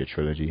that's going to be a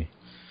trilogy.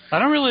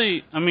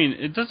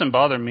 It doesn't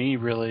bother me,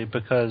 really,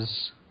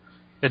 because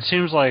it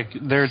seems like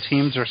their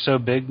teams are so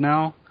big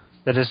now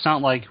that it's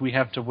not like we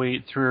have to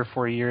wait 3 or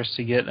 4 years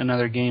to get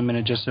another game and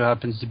it just so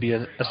happens to be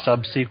a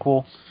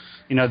sub-sequel.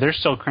 You know, they're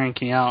still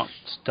cranking out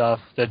stuff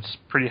that's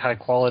pretty high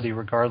quality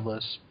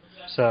regardless.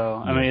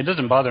 So, it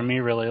doesn't bother me,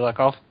 really. Like,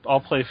 I'll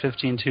play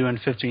 15.2 and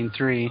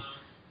 15.3,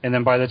 and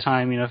then by the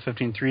time,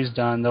 15.3 is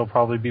done, they'll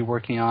probably be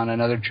working on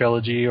another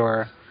trilogy,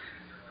 or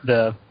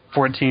the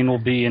 14 will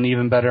be an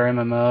even better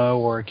MMO,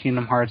 or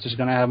Kingdom Hearts is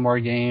going to have more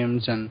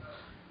games, and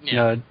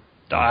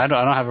I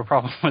don't have a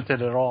problem with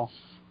it at all.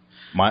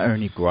 My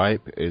only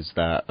gripe is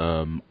that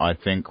I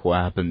think what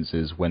happens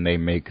is when they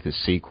make the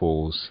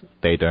sequels,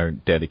 they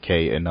don't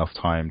dedicate enough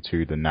time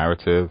to the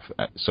narrative,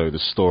 so the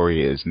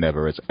story is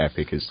never as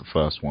epic as the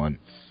first one.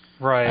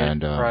 Right,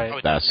 and, right. I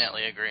would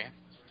definitely agree.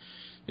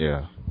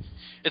 Yeah.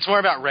 It's more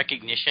about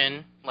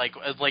recognition. Like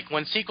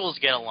when sequels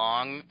get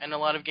along in a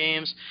lot of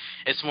games,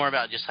 it's more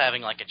about just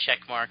having like a check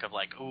mark of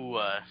like,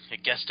 a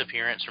guest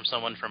appearance from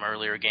someone from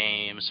earlier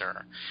games,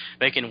 or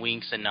making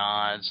winks and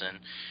nods, and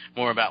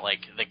more about like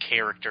the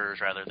characters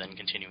rather than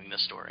continuing the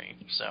story.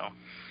 So.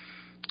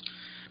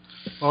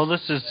 Well,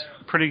 this is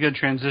pretty good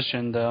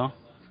transition though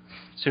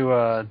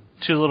to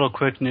 2 little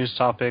quick news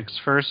topics.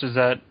 First is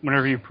that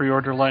whenever you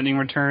pre-order Lightning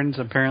Returns,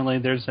 apparently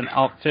there's an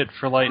outfit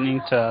for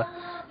Lightning to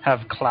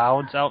have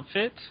Cloud's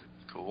outfit.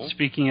 Cool.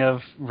 Speaking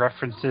of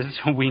references,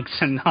 winks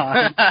and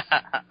nods.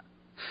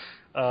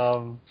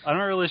 I'm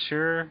not really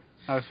sure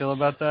how I feel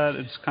about that.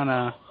 It's kind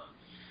of...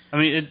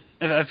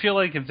 I feel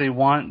like if they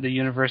want the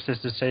universes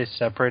to stay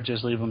separate,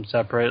 just leave them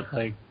separate.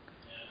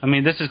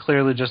 This is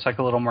clearly just like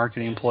a little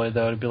marketing ploy,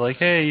 though, to be like,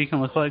 hey, you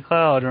can look like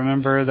Cloud.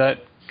 Remember that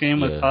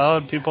game with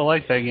Cloud? People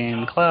like that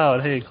game.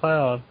 Cloud, hey,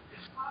 Cloud.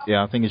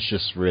 Yeah, I think it's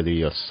just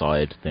really a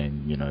side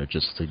thing,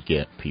 just to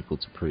get people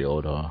to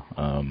pre-order.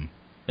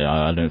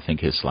 I don't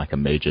think it's like a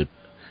major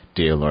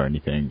deal or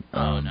anything.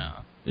 No.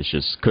 It's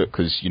just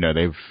because,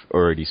 they've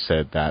already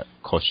said that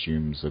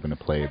costumes are going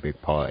to play a big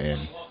part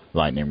in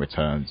Lightning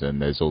Returns, and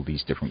there's all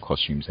these different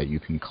costumes that you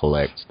can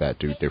collect that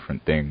do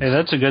different things. Hey,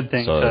 that's a good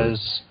thing,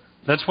 because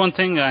that's one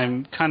thing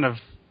I kind of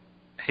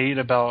hate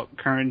about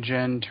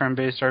current-gen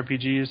turn-based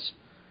RPGs.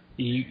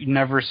 You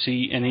never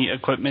see any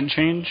equipment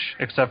change,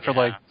 except for,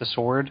 the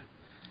sword.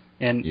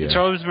 And it's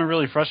always been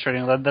really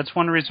frustrating. That's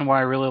one reason why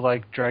I really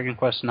like Dragon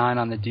Quest IX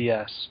on the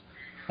DS.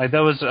 That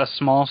was a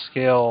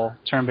small-scale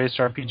turn-based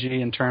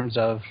RPG in terms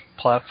of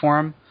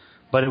platform,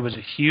 but it was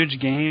a huge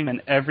game,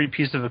 and every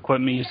piece of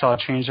equipment you saw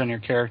changed on your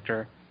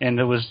character. And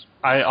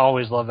I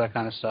always love that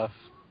kind of stuff.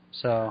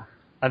 So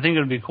I think it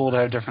would be cool to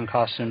have different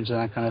costumes and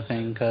that kind of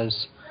thing,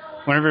 because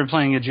whenever you're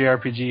playing a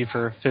JRPG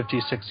for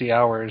 50, 60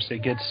 hours,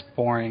 it gets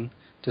boring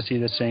to see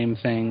the same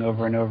thing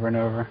over and over and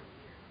over.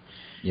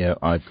 Yeah,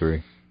 I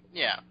agree.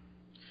 Yeah.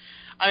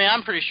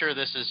 I'm pretty sure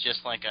this is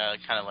just like a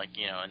kind of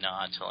a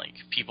nod to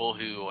people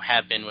who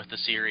have been with the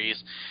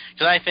series,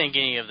 because I think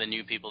any of the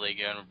new people they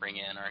go and bring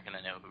in aren't going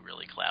to know who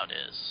really Cloud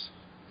is.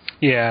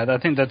 Yeah, I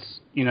think that's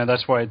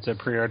why it's a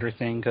pre-order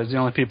thing, because the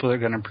only people that are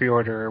going to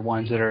pre-order are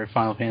ones that are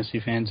Final Fantasy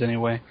fans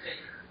anyway.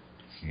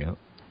 Yep.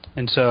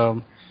 And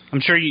so I'm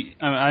sure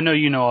I know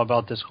you know all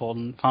about this,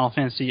 Holden. Final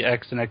Fantasy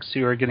X and X2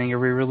 are getting a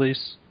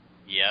re-release.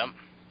 Yep.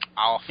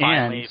 I'll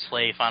finally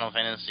play Final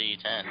Fantasy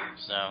X.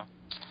 So.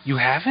 You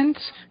haven't?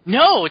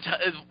 No.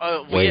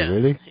 Wait,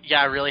 really?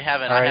 Yeah, I really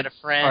haven't. Right. I had a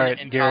friend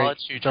in Gary, college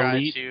who tried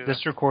to... delete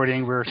this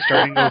recording. We're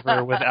starting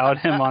over without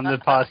him on the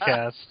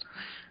podcast.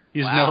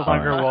 He's no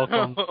longer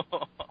welcome.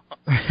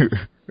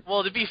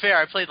 Well, to be fair,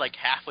 I played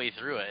halfway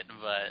through it,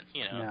 but,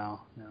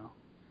 No.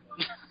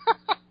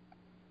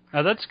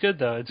 No, that's good,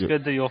 though. It's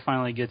good that you'll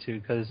finally get to,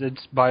 because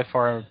it's by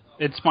far...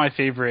 It's my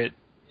favorite,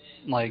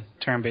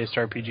 turn-based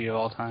RPG of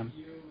all time.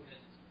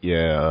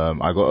 Yeah,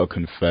 I gotta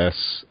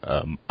confess,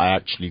 I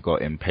actually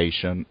got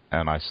impatient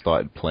and I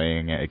started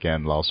playing it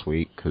again last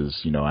week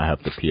because, I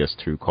have the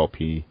PS2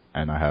 copy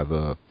and I have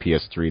a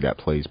PS3 that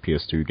plays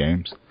PS2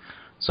 games.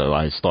 So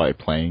I started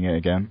playing it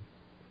again,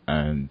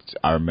 and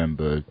I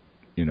remember,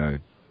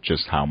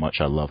 just how much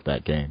I love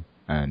that game,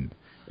 and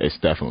it's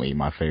definitely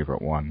my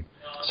favorite one.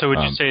 So would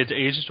you say it's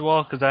aged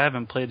well? Because I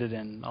haven't played it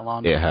in a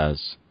long time. It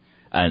has.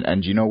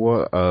 And you know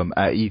what?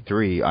 At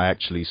E3, I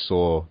actually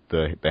saw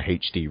the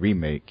HD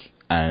remake,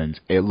 and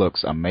it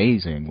looks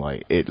amazing.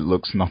 It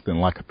looks nothing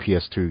like a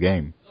PS2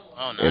 game.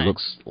 Oh,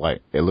 nice.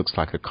 It looks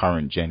like a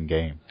current gen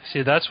game.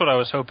 See, that's what I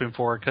was hoping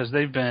for, because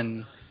they've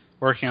been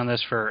working on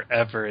this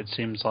forever, it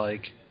seems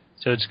like.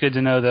 So it's good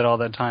to know that all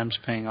that time's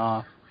paying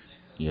off.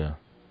 Yeah.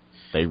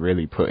 They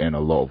really put in a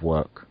lot of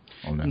work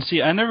on that. And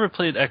see, I never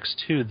played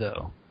X2,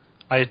 though.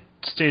 I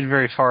stayed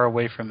very far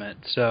away from it,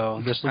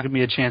 so this will give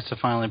me a chance to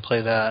finally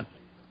play that.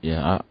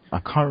 Yeah, I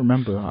can't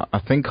remember. I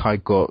think I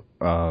got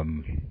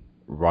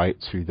right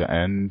to the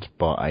end,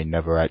 but I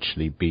never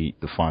actually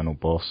beat the final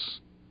boss.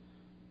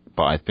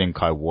 But I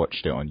think I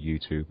watched it on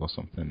YouTube or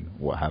something,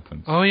 what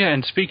happened. Oh, yeah,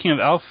 and speaking of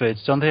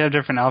outfits, don't they have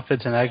different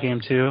outfits in that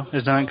game, too?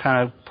 Isn't that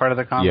kind of part of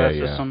the combat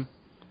system?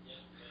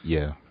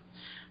 Yeah.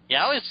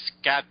 Yeah, I always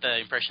got the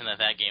impression that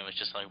game was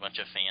just like a bunch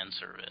of fan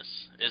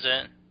service. Is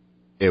it?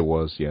 It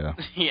was, yeah.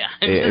 Yeah.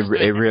 It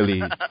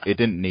really, it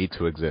didn't need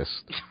to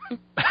exist.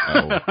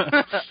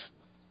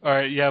 All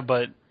right, yeah,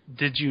 but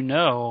did you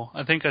know,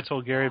 I think I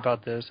told Gary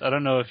about this, I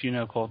don't know if you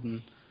know,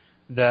 Colton,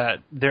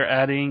 that they're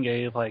adding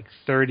a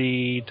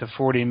 30 to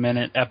 40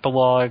 minute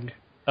epilogue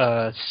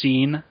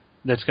scene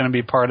that's going to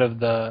be part of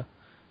the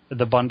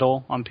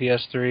bundle on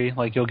PS3.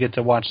 Like, you'll get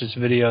to watch this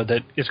video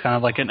that is kind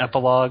of like an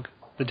epilogue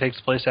that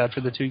takes place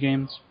after the two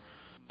games.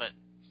 But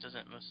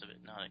doesn't most of it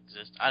not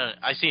exist? I don't.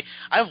 I see.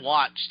 I've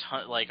watched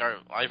I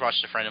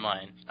watched a friend of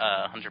mine,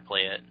 Hunter,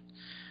 play it,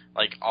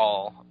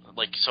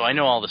 so I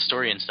know all the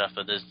story and stuff.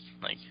 But there's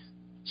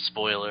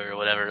spoiler or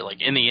whatever.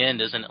 In the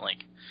end, isn't it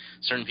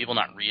certain people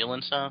not real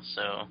and stuff?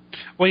 So.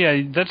 Well,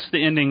 yeah, that's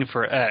the ending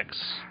for X,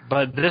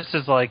 but this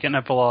is an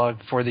epilogue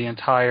for the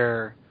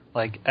entire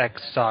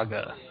X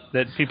saga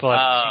that people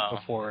have seen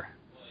before.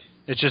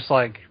 It's just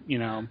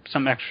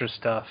some extra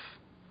stuff.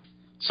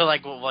 So,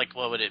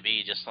 what would it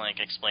be? Just,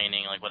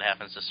 explaining, what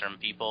happens to certain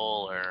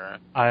people, or...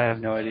 I have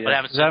no idea. What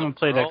happens to I haven't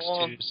played girl?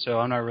 X2, so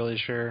I'm not really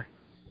sure.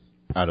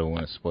 I don't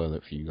want to spoil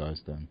it for you guys,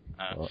 then.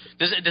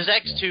 Does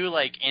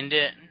X2, end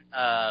it,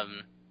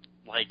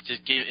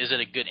 is it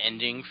a good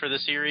ending for the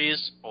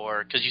series?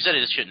 Or... Because you said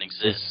it shouldn't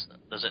exist.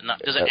 Does it not...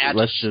 Does it add to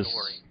the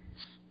story?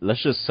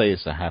 Let's just say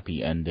it's a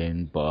happy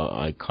ending, but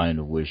I kind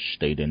of wish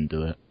they didn't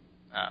do it.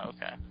 Oh,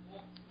 okay.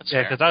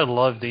 Yeah, because I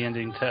love the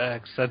ending to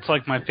X. That's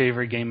my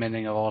favorite game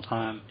ending of all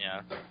time.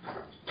 Yeah.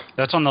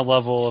 That's on the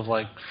level of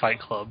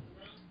Fight Club.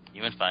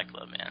 You and Fight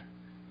Club, man.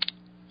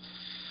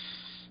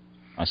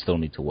 I still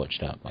need to watch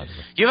that, by the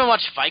way. You haven't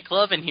watched Fight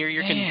Club, and here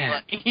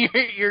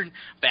you're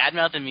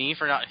bad-mouthing me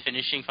for not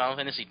finishing Final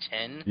Fantasy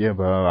X? Yeah,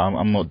 but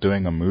I'm not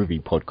doing a movie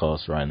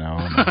podcast right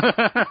now.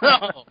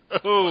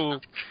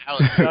 Oh,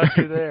 got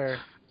you there.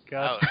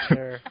 Got you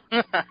there.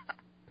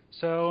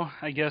 So,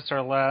 I guess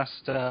our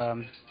last...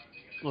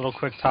 little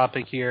quick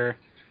topic here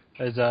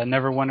is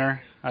Neverwinter.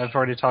 I've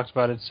already talked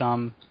about it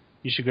some.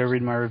 You should go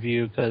read my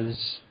review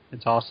because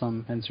it's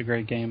awesome and it's a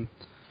great game.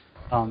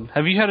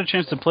 Have you had a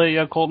chance to play it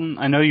yet, Colton?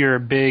 I know you're a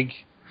big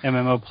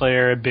MMO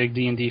player, a big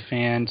D&D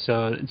fan,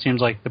 so it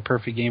seems like the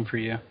perfect game for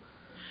you.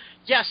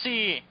 Yeah,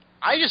 see,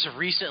 I just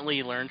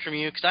recently learned from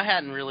you because I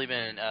hadn't really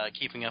been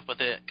keeping up with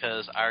it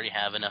because I already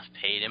have enough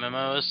paid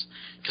MMOs.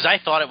 Because I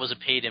thought it was a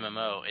paid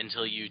MMO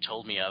until you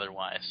told me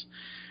otherwise.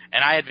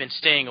 And I had been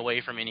staying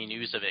away from any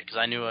news of it because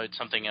I knew it's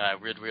something I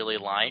would really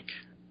like,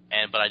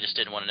 but I just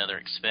didn't want another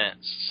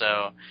expense.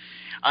 So,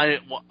 I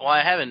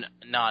haven't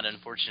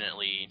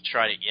unfortunately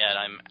tried it yet.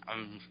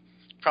 I'm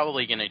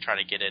probably going to try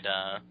to get it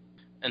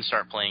and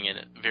start playing it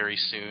very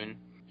soon.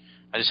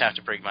 I just have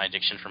to break my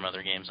addiction from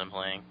other games I'm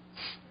playing.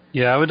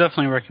 Yeah, I would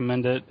definitely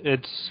recommend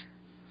it.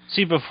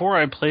 See,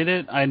 before I played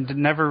it, I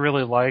never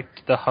really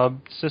liked the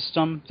hub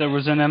system that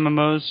was in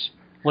MMOs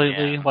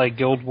lately, like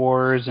Guild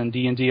Wars and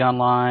D&D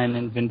Online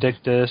and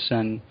Vindictus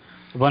and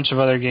a bunch of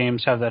other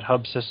games have that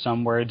hub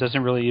system where it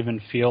doesn't really even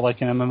feel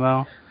like an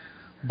MMO.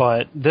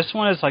 But this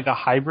one is like a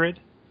hybrid.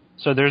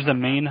 So there's the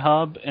main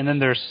hub, and then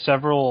there's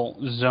several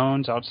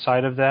zones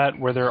outside of that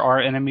where there are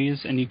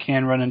enemies, and you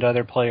can run into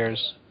other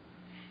players.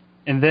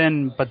 And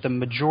then, but the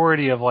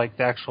majority of the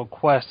actual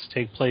quests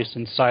take place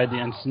inside the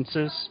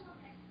instances.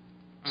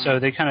 So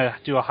they kind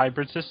of do a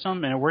hybrid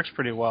system, and it works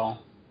pretty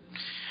well.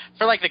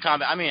 For the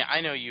combat, I mean,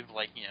 I know you've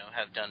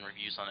have done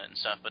reviews on it and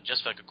stuff, but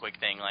just a quick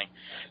thing,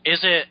 is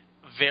it?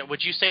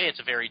 Would you say it's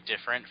very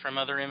different from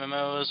other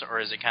MMOs, or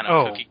is it kind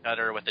of cookie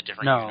cutter with a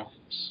different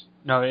universe?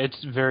 No,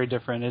 it's very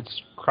different.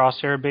 It's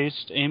crosshair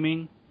based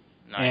aiming,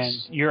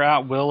 nice. And your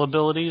at will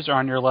abilities are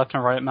on your left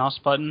and right mouse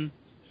button.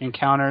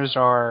 Encounters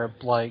are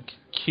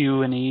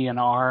Q and E and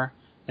R,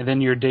 and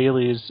then your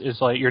dailies is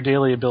your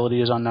daily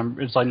ability is on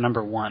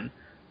number 1.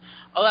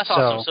 Oh, that's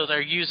awesome. So they're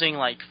using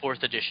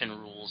 4th edition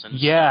rules and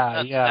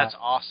stuff. That's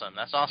awesome.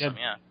 That's awesome,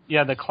 yeah.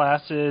 Yeah, the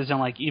classes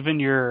and even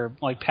your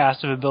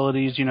passive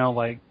abilities,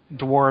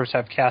 dwarves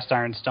have cast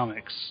iron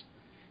stomachs.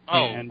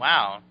 Oh,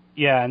 wow.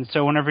 Yeah, and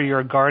so whenever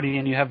you're a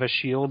guardian, you have a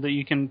shield that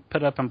you can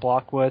put up and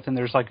block with, and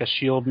there's a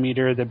shield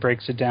meter that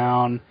breaks it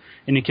down,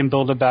 and you can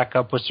build it back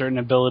up with certain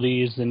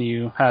abilities, then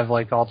you have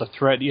all the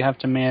threat you have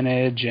to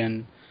manage,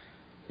 and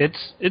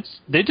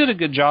they did a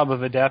good job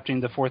of adapting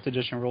the 4th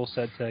edition rule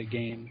set to that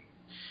game.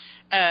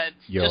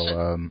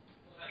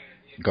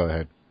 Go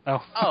ahead.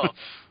 Oh. Oh,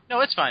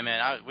 no, it's fine,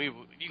 man. You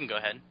can go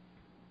ahead.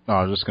 No,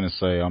 I was just gonna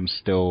say I'm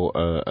still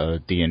a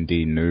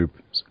D&D noob,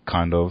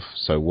 kind of.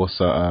 So what's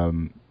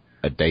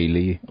a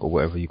daily or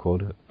whatever you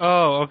called it?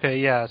 Oh, okay,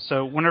 yeah.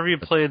 So whenever you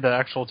play the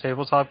actual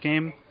tabletop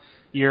game,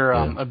 your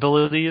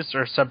abilities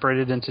are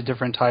separated into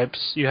different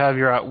types. You have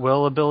your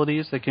at-will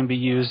abilities that can be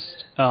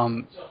used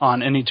on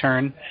any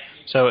turn.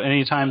 So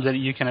any time that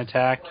you can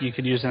attack, you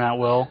could use an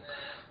at-will.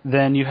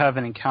 Then you have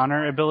an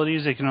encounter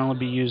abilities that can only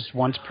be used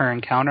once per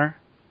encounter.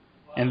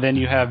 And then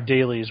you have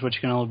dailies, which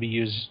can only be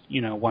used,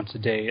 once a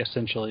day,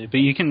 essentially. But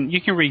you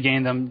can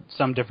regain them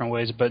some different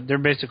ways, but they're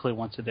basically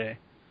once a day.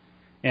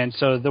 And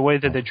so the way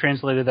that they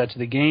translated that to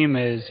the game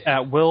is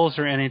at wills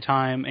or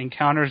anytime,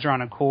 encounters are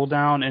on a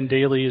cooldown, and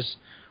dailies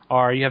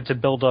are you have to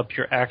build up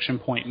your action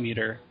point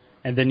meter,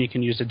 and then you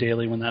can use a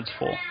daily when that's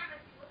full.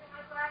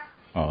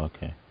 Oh,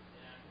 okay.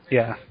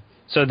 Yeah.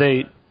 So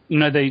they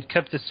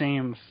kept the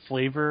same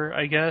flavor,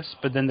 I guess,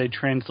 but then they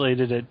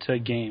translated it to a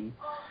game,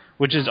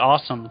 which is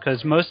awesome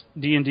because most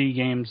D&D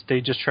games,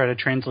 they just try to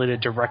translate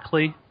it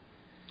directly,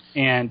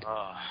 and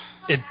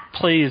it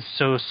plays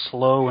so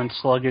slow and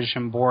sluggish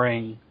and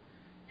boring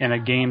in a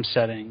game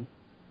setting.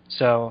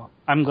 So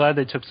I'm glad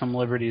they took some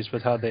liberties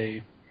with how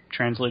they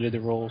translated the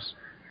rules.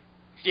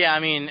 Yeah,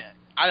 I mean,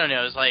 I don't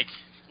know. It's like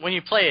when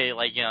you play,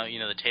 like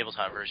the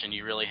tabletop version,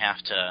 you really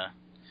have to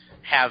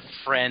have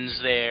friends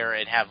there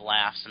and have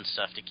laughs and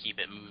stuff to keep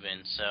it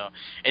moving. So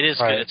it is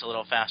good. It's a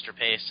little faster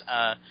pace.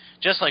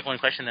 Just like one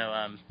question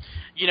though,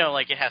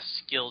 like it has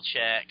skill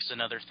checks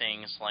and other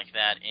things like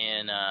that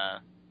in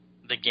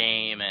the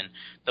game, and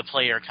the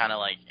player kind of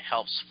like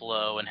helps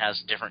flow and has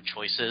different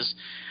choices.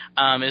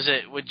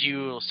 Would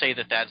you say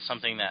that that's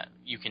something that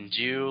you can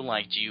do?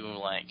 Like, do you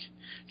like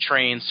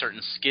train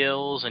certain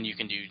skills and you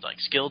can do like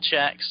skill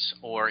checks,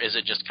 or is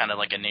it just kind of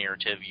like a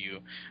narrative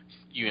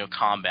you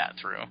combat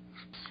through?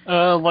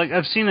 Like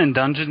I've seen in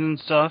dungeons and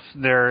stuff,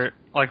 they're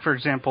like, for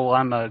example,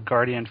 I'm a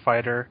guardian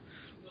fighter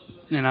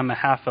and I'm a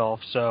half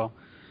elf, so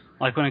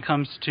like when it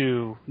comes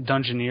to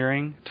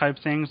dungeoneering type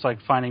things, like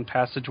finding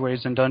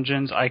passageways in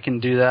dungeons, I can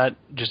do that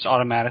just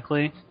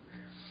automatically.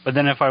 But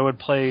then if I would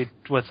play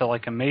with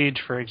a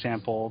mage, for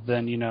example,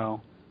 then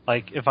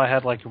like if I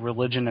had like a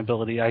religion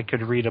ability, I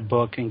could read a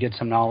book and get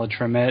some knowledge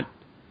from it.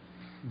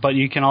 But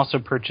you can also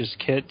purchase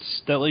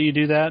kits that let you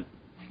do that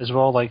as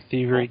well, like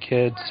thievery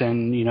kits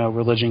and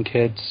religion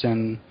kits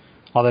and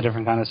all that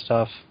different kind of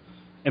stuff.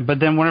 But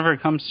then whenever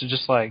it comes to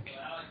just like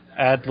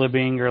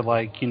ad-libbing or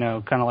like kind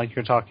of like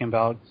you're talking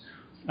about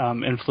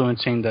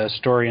influencing the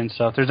story and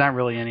stuff, there's not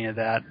really any of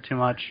that too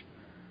much.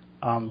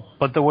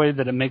 But the way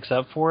that it makes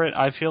up for it,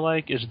 I feel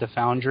like, is the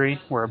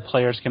Foundry, where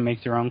players can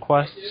make their own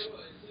quests.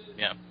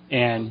 Yeah.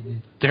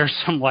 And there's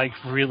some like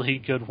really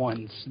good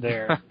ones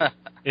there.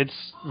 It's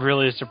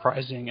really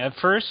surprising. At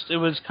first, it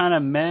was kind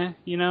of meh,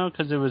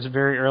 because it was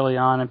very early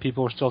on and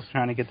people were still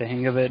trying to get the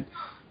hang of it.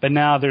 But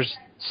now there's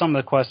some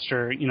of the quests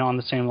are, on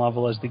the same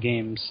level as the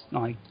game's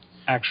like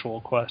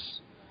actual quests.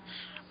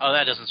 Oh,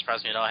 that doesn't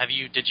surprise me at all.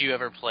 Did you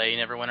ever play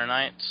Neverwinter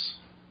Nights?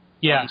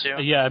 Yeah,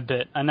 a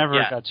bit. I never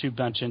got too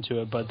much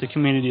into it, but the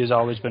community has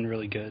always been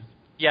really good.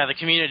 Yeah, the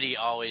community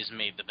always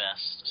made the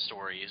best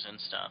stories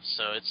and stuff.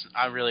 So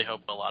I really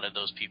hope a lot of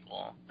those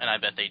people, and I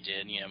bet they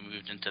did,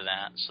 moved into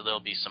that. So there'll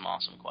be some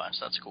awesome quests.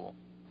 That's cool.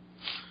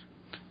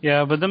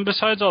 Yeah, but then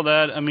besides all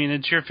that, I mean,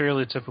 it's your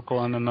fairly typical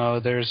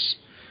MMO. There's,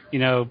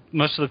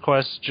 most of the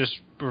quests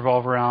just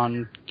revolve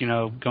around,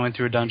 going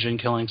through a dungeon,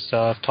 killing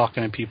stuff,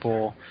 talking to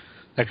people,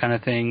 that kind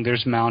of thing.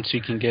 There's mounts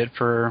you can get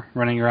for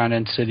running around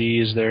in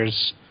cities.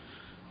 There's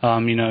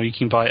you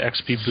can buy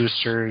XP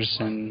boosters,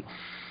 and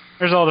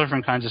there's all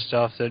different kinds of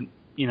stuff that,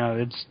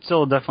 it's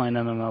still definitely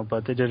an MMO,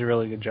 but they did a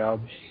really good job.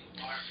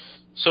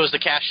 So is the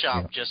cash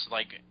shop just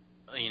like,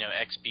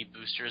 XP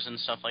boosters and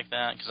stuff like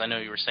that? Because I know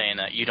you were saying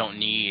that you don't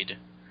need,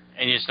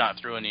 and it's not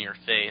thrown in your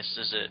face.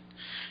 Is it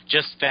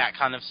just that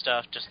kind of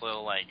stuff, just a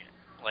little like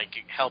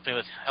help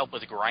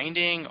with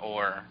grinding,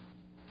 or?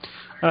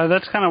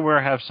 That's kind of where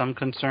I have some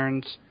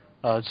concerns.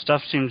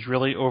 Stuff seems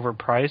really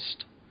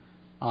overpriced.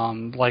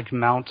 Like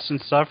mounts and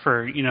stuff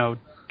for,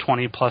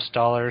 $20+,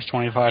 $25,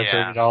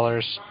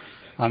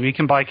 $30. You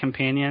can buy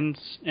companions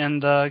in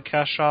the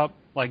cash shop,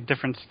 like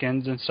different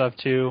skins and stuff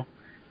too.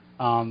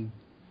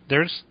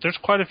 There's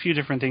quite a few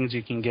different things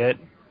you can get,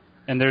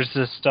 and there's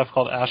this stuff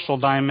called Astral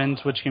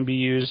Diamonds, which can be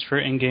used for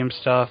in-game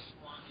stuff.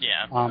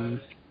 Yeah.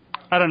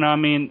 I don't know. I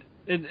mean,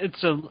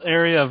 it's an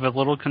area of a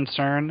little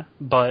concern,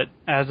 but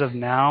as of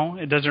now,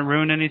 it doesn't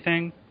ruin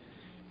anything.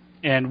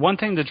 And one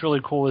thing that's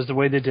really cool is the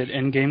way they did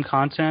in-game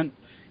content.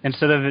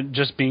 Instead of it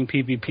just being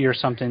PvP or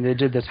something, they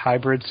did this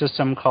hybrid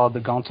system called the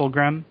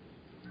Gauntlgrim,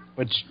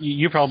 which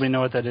you probably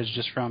know what that is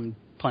just from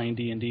playing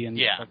D&D and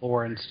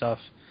lore and stuff.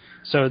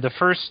 So the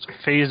first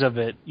phase of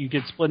it, you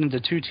get split into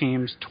two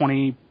teams,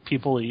 20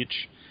 people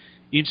each.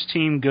 Each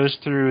team goes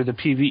through the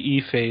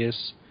PvE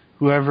phase.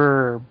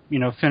 Whoever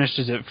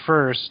finishes it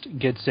first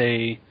gets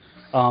a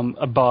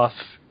buff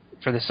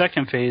for the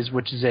second phase,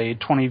 which is a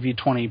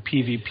 20v20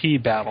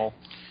 PvP battle.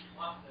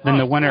 Then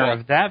the winner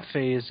of that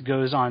phase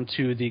goes on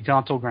to the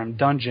Gauntlgrim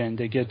dungeon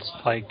that gets,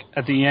 like,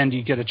 at the end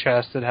you get a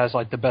chest that has,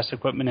 like, the best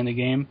equipment in the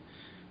game.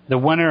 the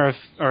winner of,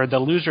 or the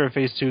loser of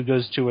Phase 2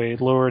 goes to a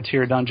lower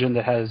tier dungeon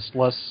that has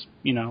less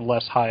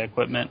high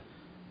equipment.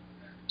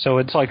 So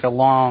it's like a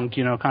long,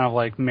 kind of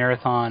like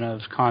marathon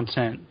of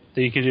content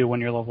that you can do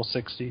when you're level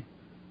 60.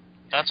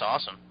 That's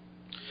awesome.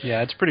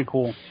 Yeah, it's pretty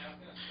cool.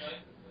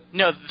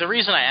 No, the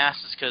reason I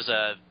asked is because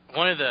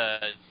one of the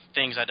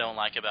things I don't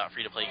like about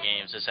free-to-play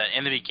games is that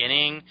in the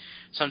beginning,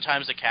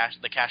 sometimes the cash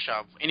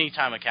shop,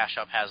 anytime a cash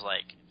shop has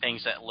like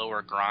things that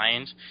lower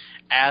grind,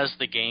 as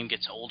the game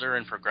gets older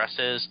and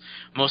progresses,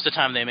 most of the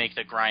time they make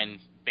the grind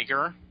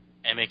bigger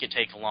and make it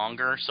take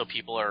longer, so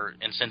people are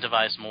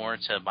incentivized more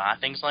to buy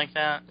things like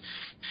that.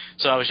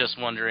 So I was just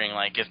wondering,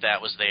 like, if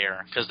that was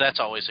there, because that's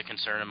always a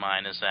concern of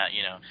mine, is that,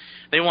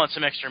 they want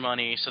some extra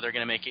money, so they're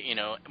going to make it,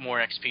 more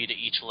XP to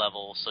each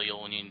level, so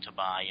you'll need to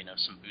buy,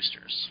 some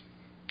boosters.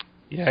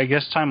 Yeah, I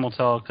guess time will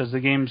tell, because the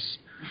game's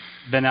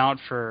been out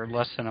for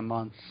less than a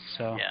month,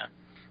 so. Yeah.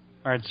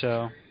 All right,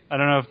 so I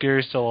don't know if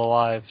Gary's still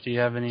alive. Do you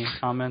have any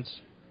comments?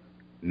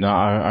 No,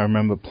 I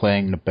remember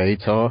playing the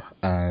beta,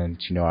 and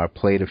I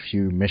played a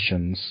few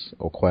missions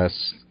or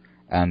quests,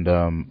 and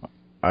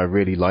I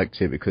really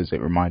liked it because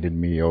it reminded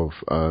me of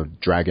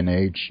Dragon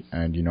Age,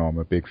 and I'm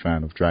a big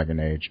fan of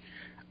Dragon Age.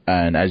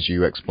 And as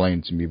you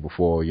explained to me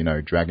before,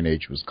 Dragon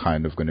Age was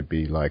kind of going to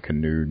be like a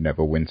new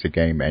Neverwinter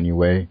game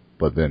anyway,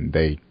 but then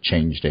they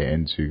changed it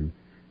into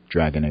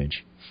Dragon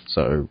Age.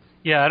 So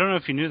yeah, I don't know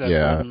if you knew that.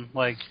 Yeah. Colton.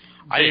 Like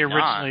they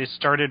originally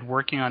started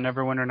working on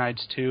Neverwinter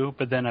Nights 2,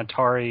 but then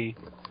Atari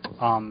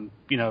and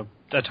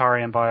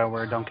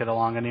BioWare don't get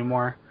along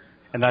anymore.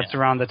 And that's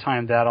around the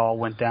time that all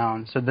went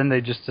down. So then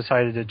they just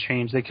decided to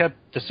change. They kept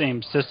the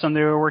same system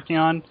they were working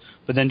on,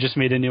 but then just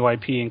made a new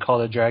IP and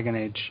called it Dragon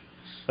Age.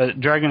 But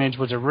Dragon Age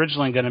was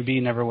originally going to be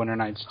Neverwinter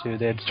Nights 2.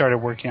 They had started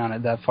working on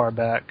it that far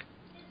back.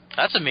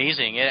 That's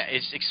amazing.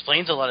 It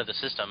explains a lot of the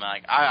system.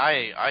 Like,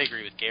 I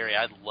agree with Gary.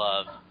 I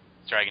love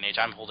Dragon Age.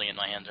 I'm holding it in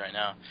my hands right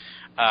now.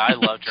 I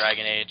love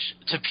Dragon Age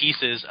to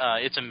pieces.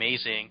 It's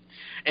amazing.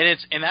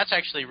 And that's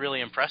actually really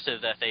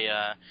impressive that they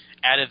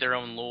added their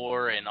own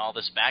lore and all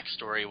this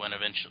backstory when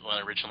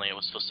originally it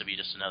was supposed to be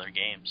just another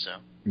game. So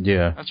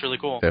yeah, that's really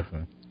cool.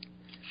 Definitely.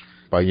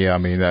 But yeah, I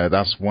mean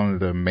that's one of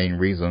the main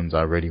reasons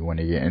I really want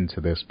to get into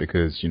this,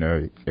 because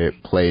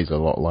it plays a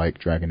lot like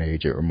Dragon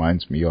Age. It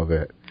reminds me of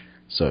it.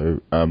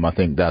 So I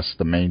think that's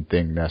the main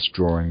thing that's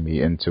drawing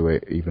me into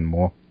it even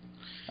more.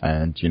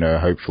 And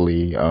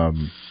hopefully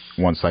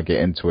once I get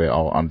into it,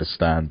 I'll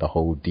understand the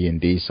whole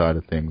D&D side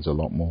of things a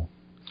lot more.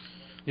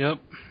 Yep.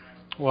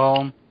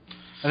 Well,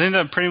 I think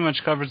that pretty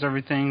much covers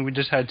everything. We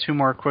just had two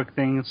more quick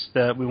things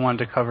that we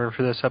wanted to cover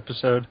for this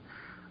episode.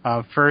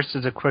 First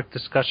is a quick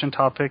discussion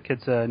topic.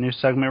 It's a new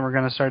segment we're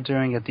going to start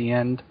doing at the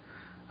end.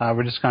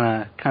 We're just going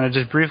to kind of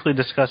just briefly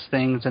discuss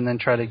things and then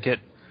try to get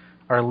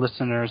our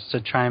listeners to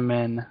chime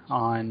in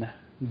on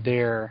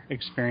their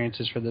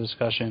experiences for the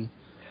discussion.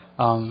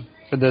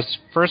 For this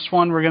first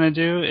one we're going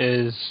to do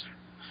is,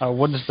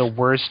 what is the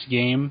worst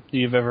game that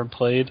you've ever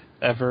played,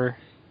 ever,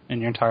 in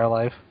your entire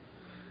life?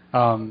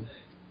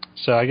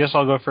 So I guess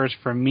I'll go first.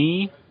 For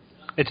me,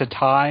 it's a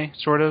tie,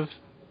 sort of.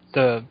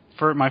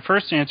 My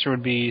first answer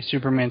would be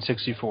Superman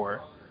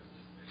 64.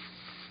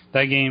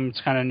 That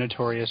game's kind of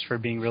notorious for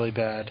being really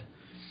bad.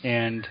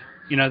 And,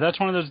 that's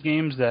one of those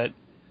games that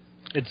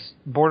it's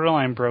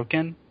borderline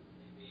broken.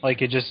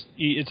 Like,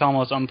 it's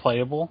almost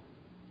unplayable.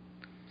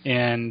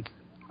 And,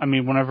 I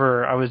mean,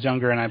 whenever I was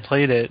younger and I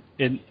played it,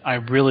 I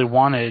really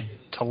wanted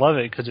to love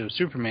it because it was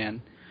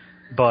Superman.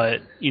 But,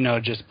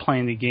 just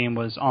playing the game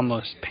was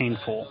almost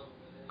painful.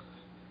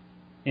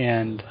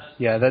 And,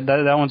 yeah,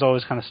 that one's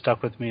always kind of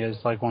stuck with me as,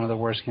 like, one of the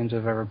worst games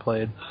I've ever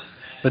played.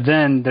 But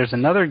then there's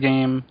another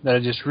game that I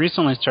just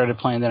recently started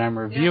playing that I'm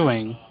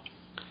reviewing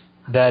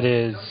that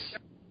is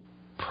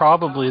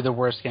probably the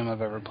worst game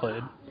I've ever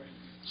played.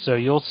 So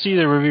you'll see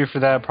the review for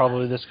that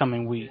probably this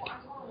coming week.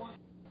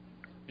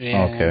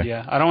 And, okay.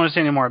 Yeah, I don't want to say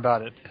any more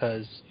about it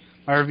because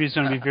my review's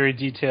going to be very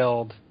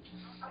detailed.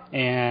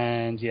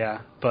 And,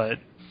 yeah, but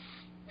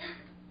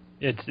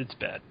it's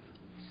bad.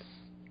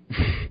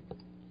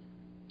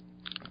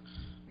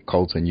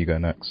 Colton, you go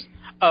next.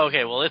 Oh,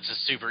 okay, well, it's a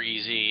super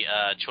easy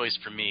choice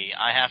for me.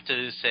 I have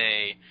to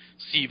say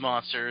Sea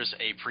Monsters,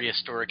 a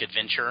prehistoric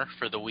adventure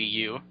for the Wii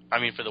U. I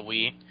mean, for the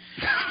Wii.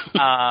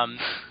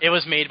 It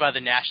was made by the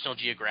National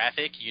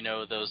Geographic,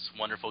 those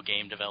wonderful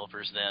game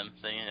developers,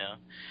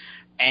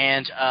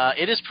 And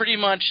it is pretty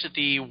much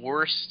the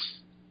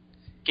worst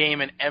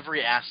game in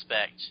every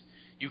aspect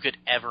you could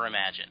ever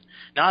imagine.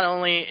 Not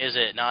only is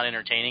it not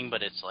entertaining,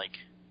 but it's, like,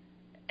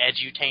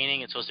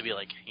 edutaining. It's supposed to be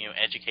like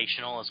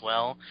educational as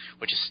well,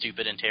 which is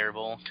stupid and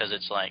terrible because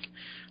it's like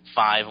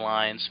 5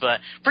 lines.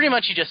 But pretty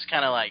much you just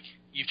kind of like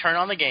you turn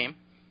on the game,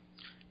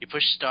 you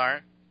push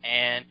start,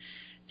 and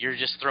you're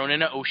just thrown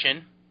in an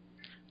ocean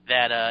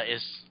that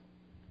is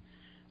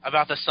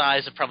about the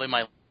size of probably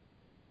my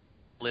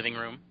living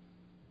room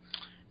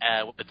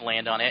with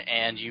land on it,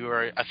 and you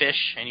are a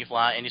fish and you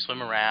fly and you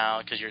swim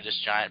around because you're this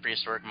giant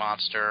prehistoric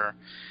monster,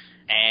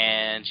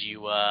 and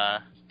you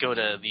go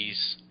to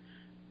these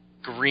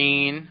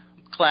green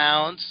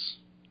clouds,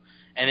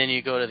 and then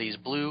you go to these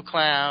blue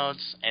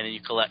clouds, and then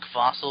you collect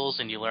fossils,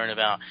 and you learn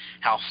about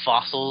how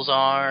fossils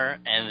are,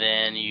 and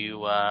then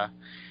you,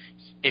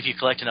 if you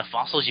collect enough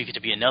fossils, you get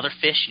to be another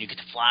fish, and you get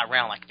to fly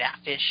around like that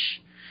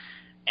fish.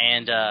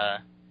 And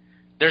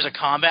there's a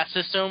combat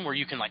system where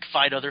you can like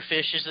fight other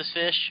fish as this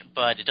fish,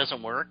 but it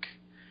doesn't work.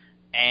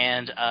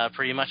 And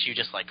pretty much you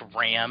just like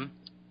ram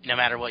no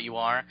matter what you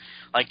are.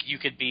 Like you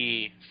could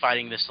be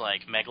fighting this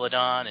like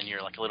megalodon and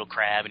you're like a little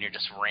crab and you're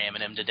just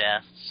ramming him to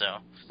death.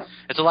 So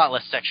it's a lot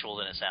less sexual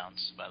than it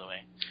sounds, by the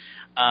way.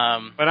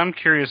 But I'm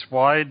curious,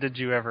 why did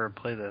you ever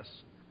play this?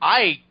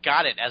 I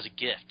got it as a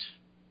gift.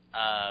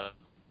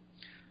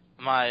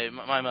 My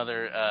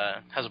mother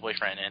has a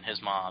boyfriend, and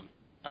his mom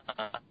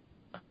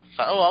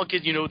thought, oh, I'll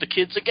give the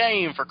kids a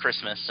game for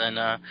Christmas,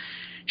 and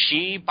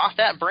she bought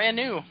that brand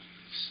new,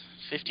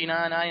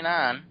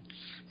 $59.99.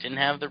 Didn't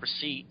have the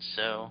receipt,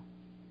 so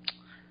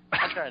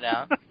I tried it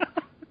out.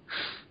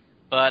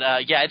 But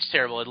yeah, it's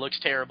terrible. It looks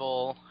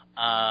terrible.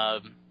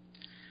 Sometimes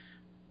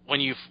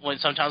when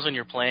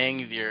you're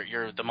playing,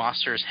 the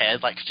monster's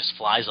head like just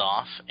flies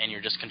off, and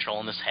you're just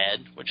controlling this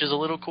head, which is a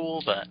little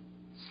cool, but.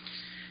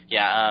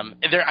 Yeah,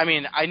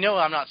 I know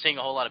I'm not saying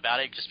a whole lot about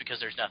it just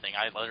because there's nothing.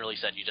 I literally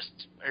said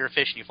you're a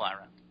fish and you fly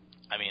around.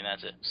 I mean,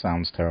 that's it.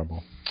 Sounds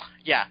terrible.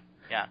 Yeah.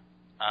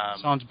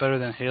 Sounds better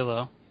than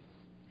Halo.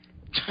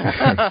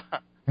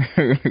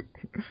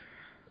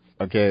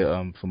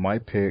 Okay, for my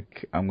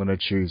pick, I'm gonna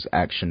choose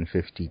Action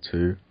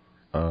 52.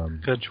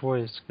 Good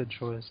choice.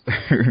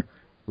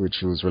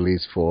 Which was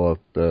released for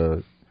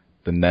the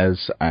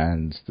NES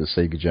and the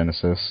Sega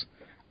Genesis,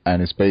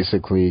 and it's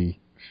basically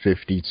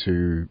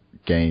 52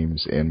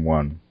 games in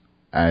one,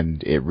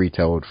 and it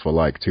retailed for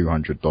like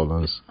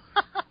 $200.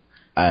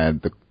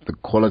 And the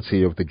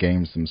quality of the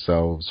games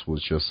themselves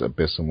was just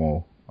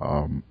abysmal.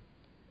 And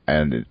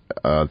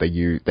they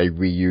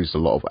reused a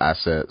lot of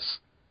assets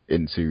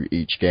into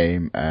each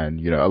game,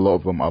 and a lot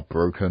of them are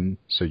broken,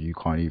 so you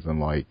can't even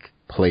like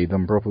play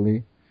them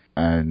properly.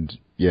 And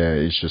yeah,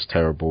 it's just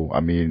terrible. I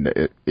mean,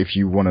 if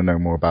you want to know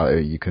more about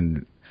it, you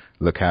can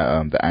look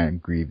at the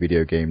Angry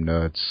Video Game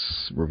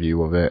Nerd's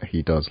review of it.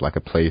 He does like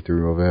a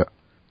playthrough of it,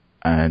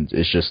 and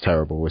it's just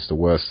terrible. It's the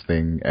worst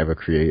thing ever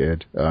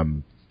created.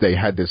 They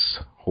had this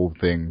whole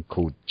thing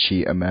called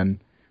Cheetah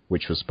Men,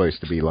 which was supposed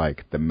to be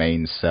like the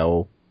main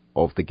cell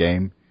of the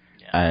game,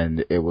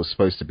 and it was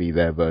supposed to be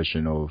their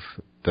version of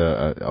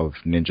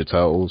Ninja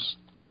Turtles.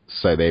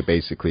 So they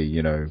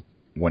basically,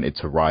 wanted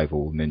to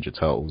rival Ninja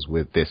Turtles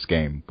with this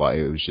game, but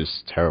it was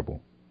just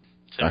terrible.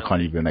 I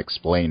can't even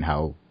explain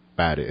how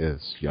bad it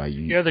is.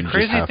 The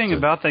crazy thing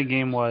about that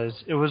game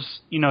was it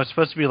was it's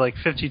supposed to be like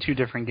 52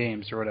 different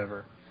games or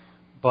whatever,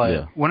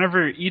 but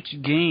whenever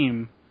each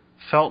game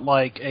felt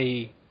like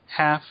a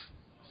half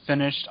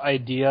finished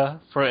idea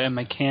for a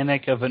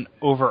mechanic of an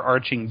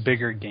overarching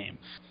bigger game.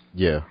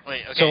 Yeah.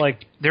 Wait, okay. So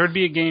like there would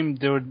be a game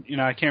that would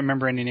I can't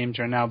remember any names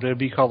right now, but it would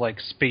be called like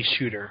Space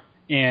Shooter.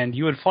 And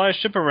you would fly a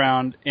ship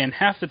around, and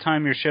half the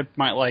time your ship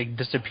might like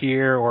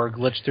disappear or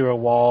glitch through a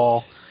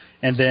wall.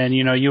 And then,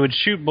 you would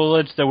shoot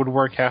bullets that would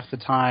work half the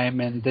time,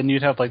 and then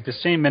you'd have, like, the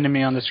same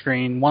enemy on the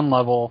screen, one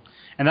level,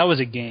 and that was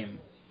a game,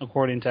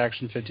 according to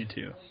Action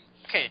 52.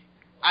 Okay,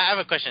 I have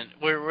a question.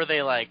 Were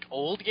they, like,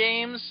 old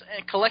games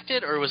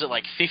collected, or was it,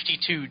 like,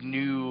 52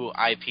 new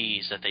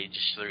IPs that they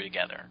just threw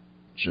together?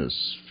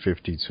 Just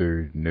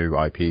 52 new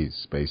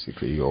IPs,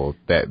 basically, or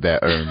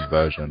their own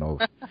version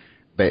of...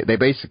 They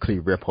basically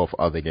rip off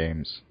other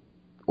games,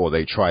 or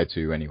they try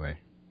to anyway.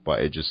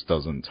 But it just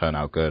doesn't turn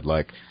out good.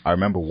 Like, I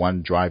remember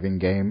one driving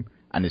game,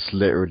 and it's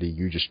literally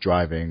you just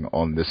driving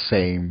on the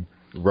same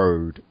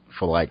road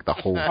for, like, the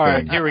whole thing. All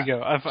right, here we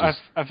go. I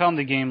found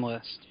the game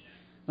list.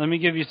 Let me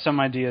give you some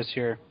ideas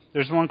here.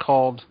 There's one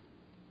called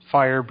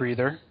Fire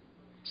Breather,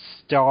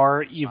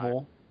 Star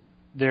Evil.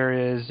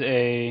 There is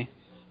a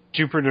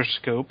Jupiter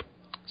Scope,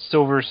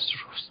 Silver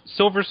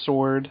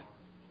Sword,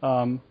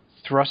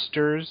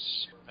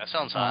 Thrusters. That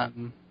sounds hot.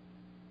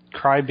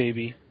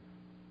 Crybaby.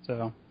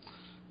 So...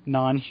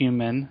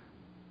 Non-Human,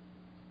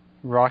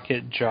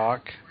 Rocket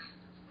Jock,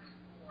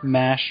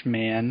 Mash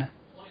Man.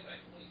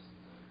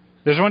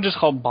 There's one just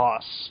called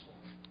Boss.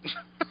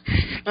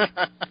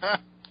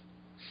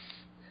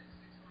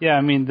 Yeah,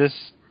 I mean, this,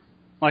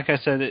 like I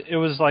said, it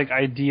was like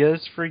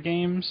ideas for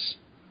games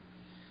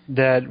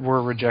that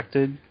were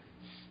rejected.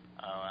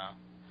 Oh, wow.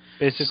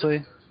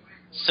 Basically.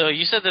 So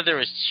you said that there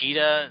was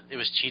Cheetah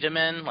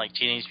Men, like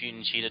Teenage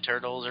Mutant Cheetah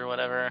Turtles or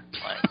whatever?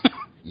 Like...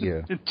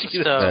 Yeah.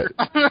 So,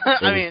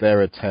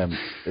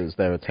 It was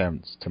their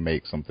attempt to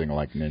make something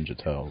like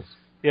Ninja Turtles.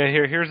 Yeah,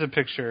 here's a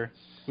picture.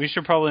 We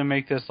should probably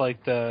make this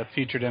like the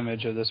featured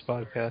image of this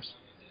podcast.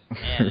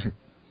 Man.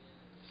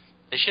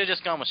 They should have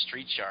just gone with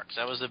Street Sharks.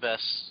 That was the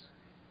best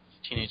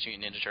Teenage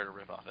Mutant Ninja Turtle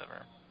ripoff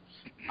ever.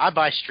 I'd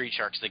buy Street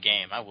Sharks the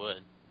game. I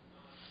would.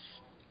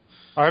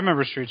 I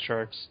remember Street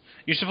Sharks.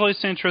 You should play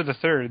Saints Row the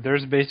Third.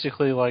 There's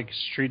basically like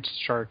Street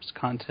Sharks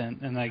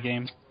content in that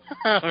game.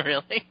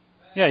 Really?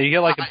 Yeah, you get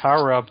like a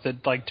power-up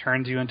that like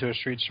turns you into a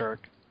Street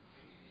Shark.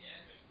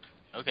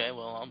 Okay,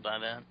 well, I'll buy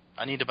that.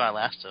 I need to buy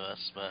Last of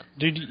Us, but...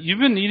 Dude, you've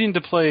been needing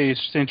to play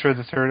Saints Row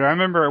the Third. I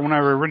remember when I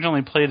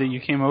originally played it, you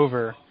came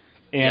over,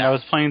 and Yeah. I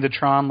was playing the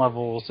Tron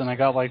levels, and I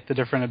got, like, the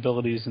different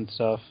abilities and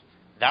stuff.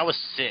 That was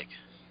sick.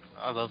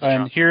 I love the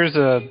And Tron. here's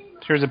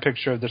a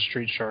picture of the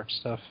Street Shark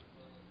stuff.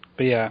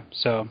 But yeah,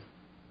 so...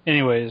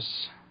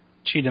 Anyways,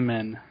 Cheetah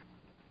Men.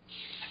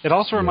 It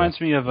also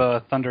reminds me of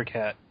a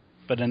Thundercat,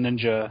 but a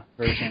ninja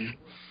version.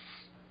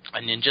 A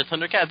Ninja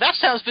Thundercat? That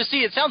sounds... But see,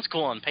 it sounds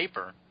cool on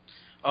paper.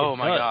 Oh,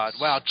 my God.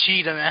 Wow,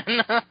 Cheetah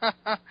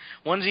Man.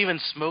 One's even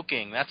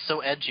smoking. That's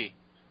so edgy.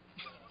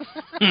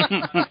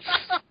 It's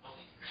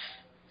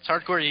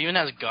hardcore. He even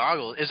has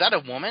goggles. Is that a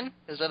woman?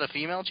 Is that a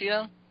female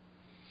cheetah?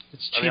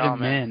 It's Are they Cheetah all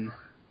men? Men.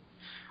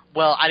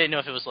 Well, I didn't know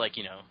if it was like,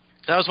 'cause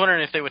I was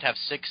wondering if they would have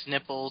 6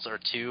 nipples or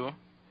 2.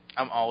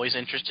 I'm always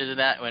interested in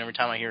that every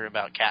time I hear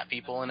about cat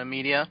people in the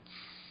media.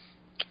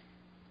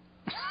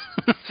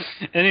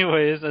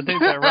 Anyways, I think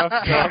that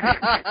wraps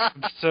up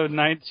episode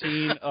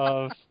 19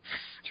 of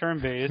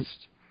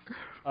Turn-Based.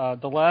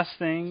 The last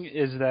thing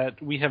is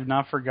that we have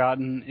not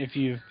forgotten, if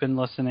you've been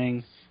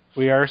listening,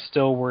 we are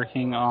still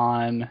working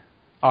on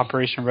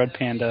Operation Red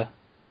Panda.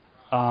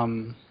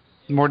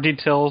 More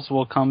details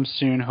will come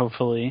soon,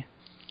 hopefully,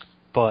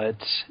 but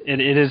it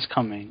is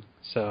coming.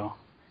 So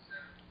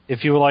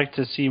if you would like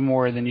to see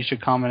more, then you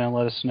should comment and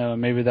let us know,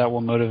 and maybe that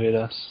will motivate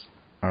us.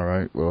 All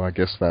right. Well, I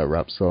guess that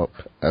wraps up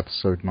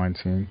episode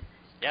 19.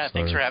 Yeah, So,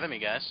 thanks for having me,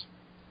 guys.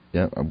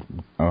 Yeah.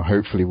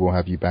 Hopefully, we'll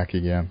have you back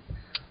again.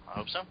 I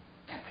hope so.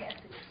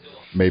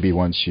 Maybe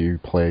once you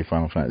play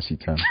Final Fantasy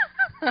X.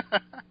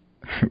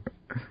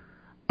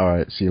 All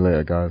right. See you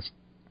later, guys.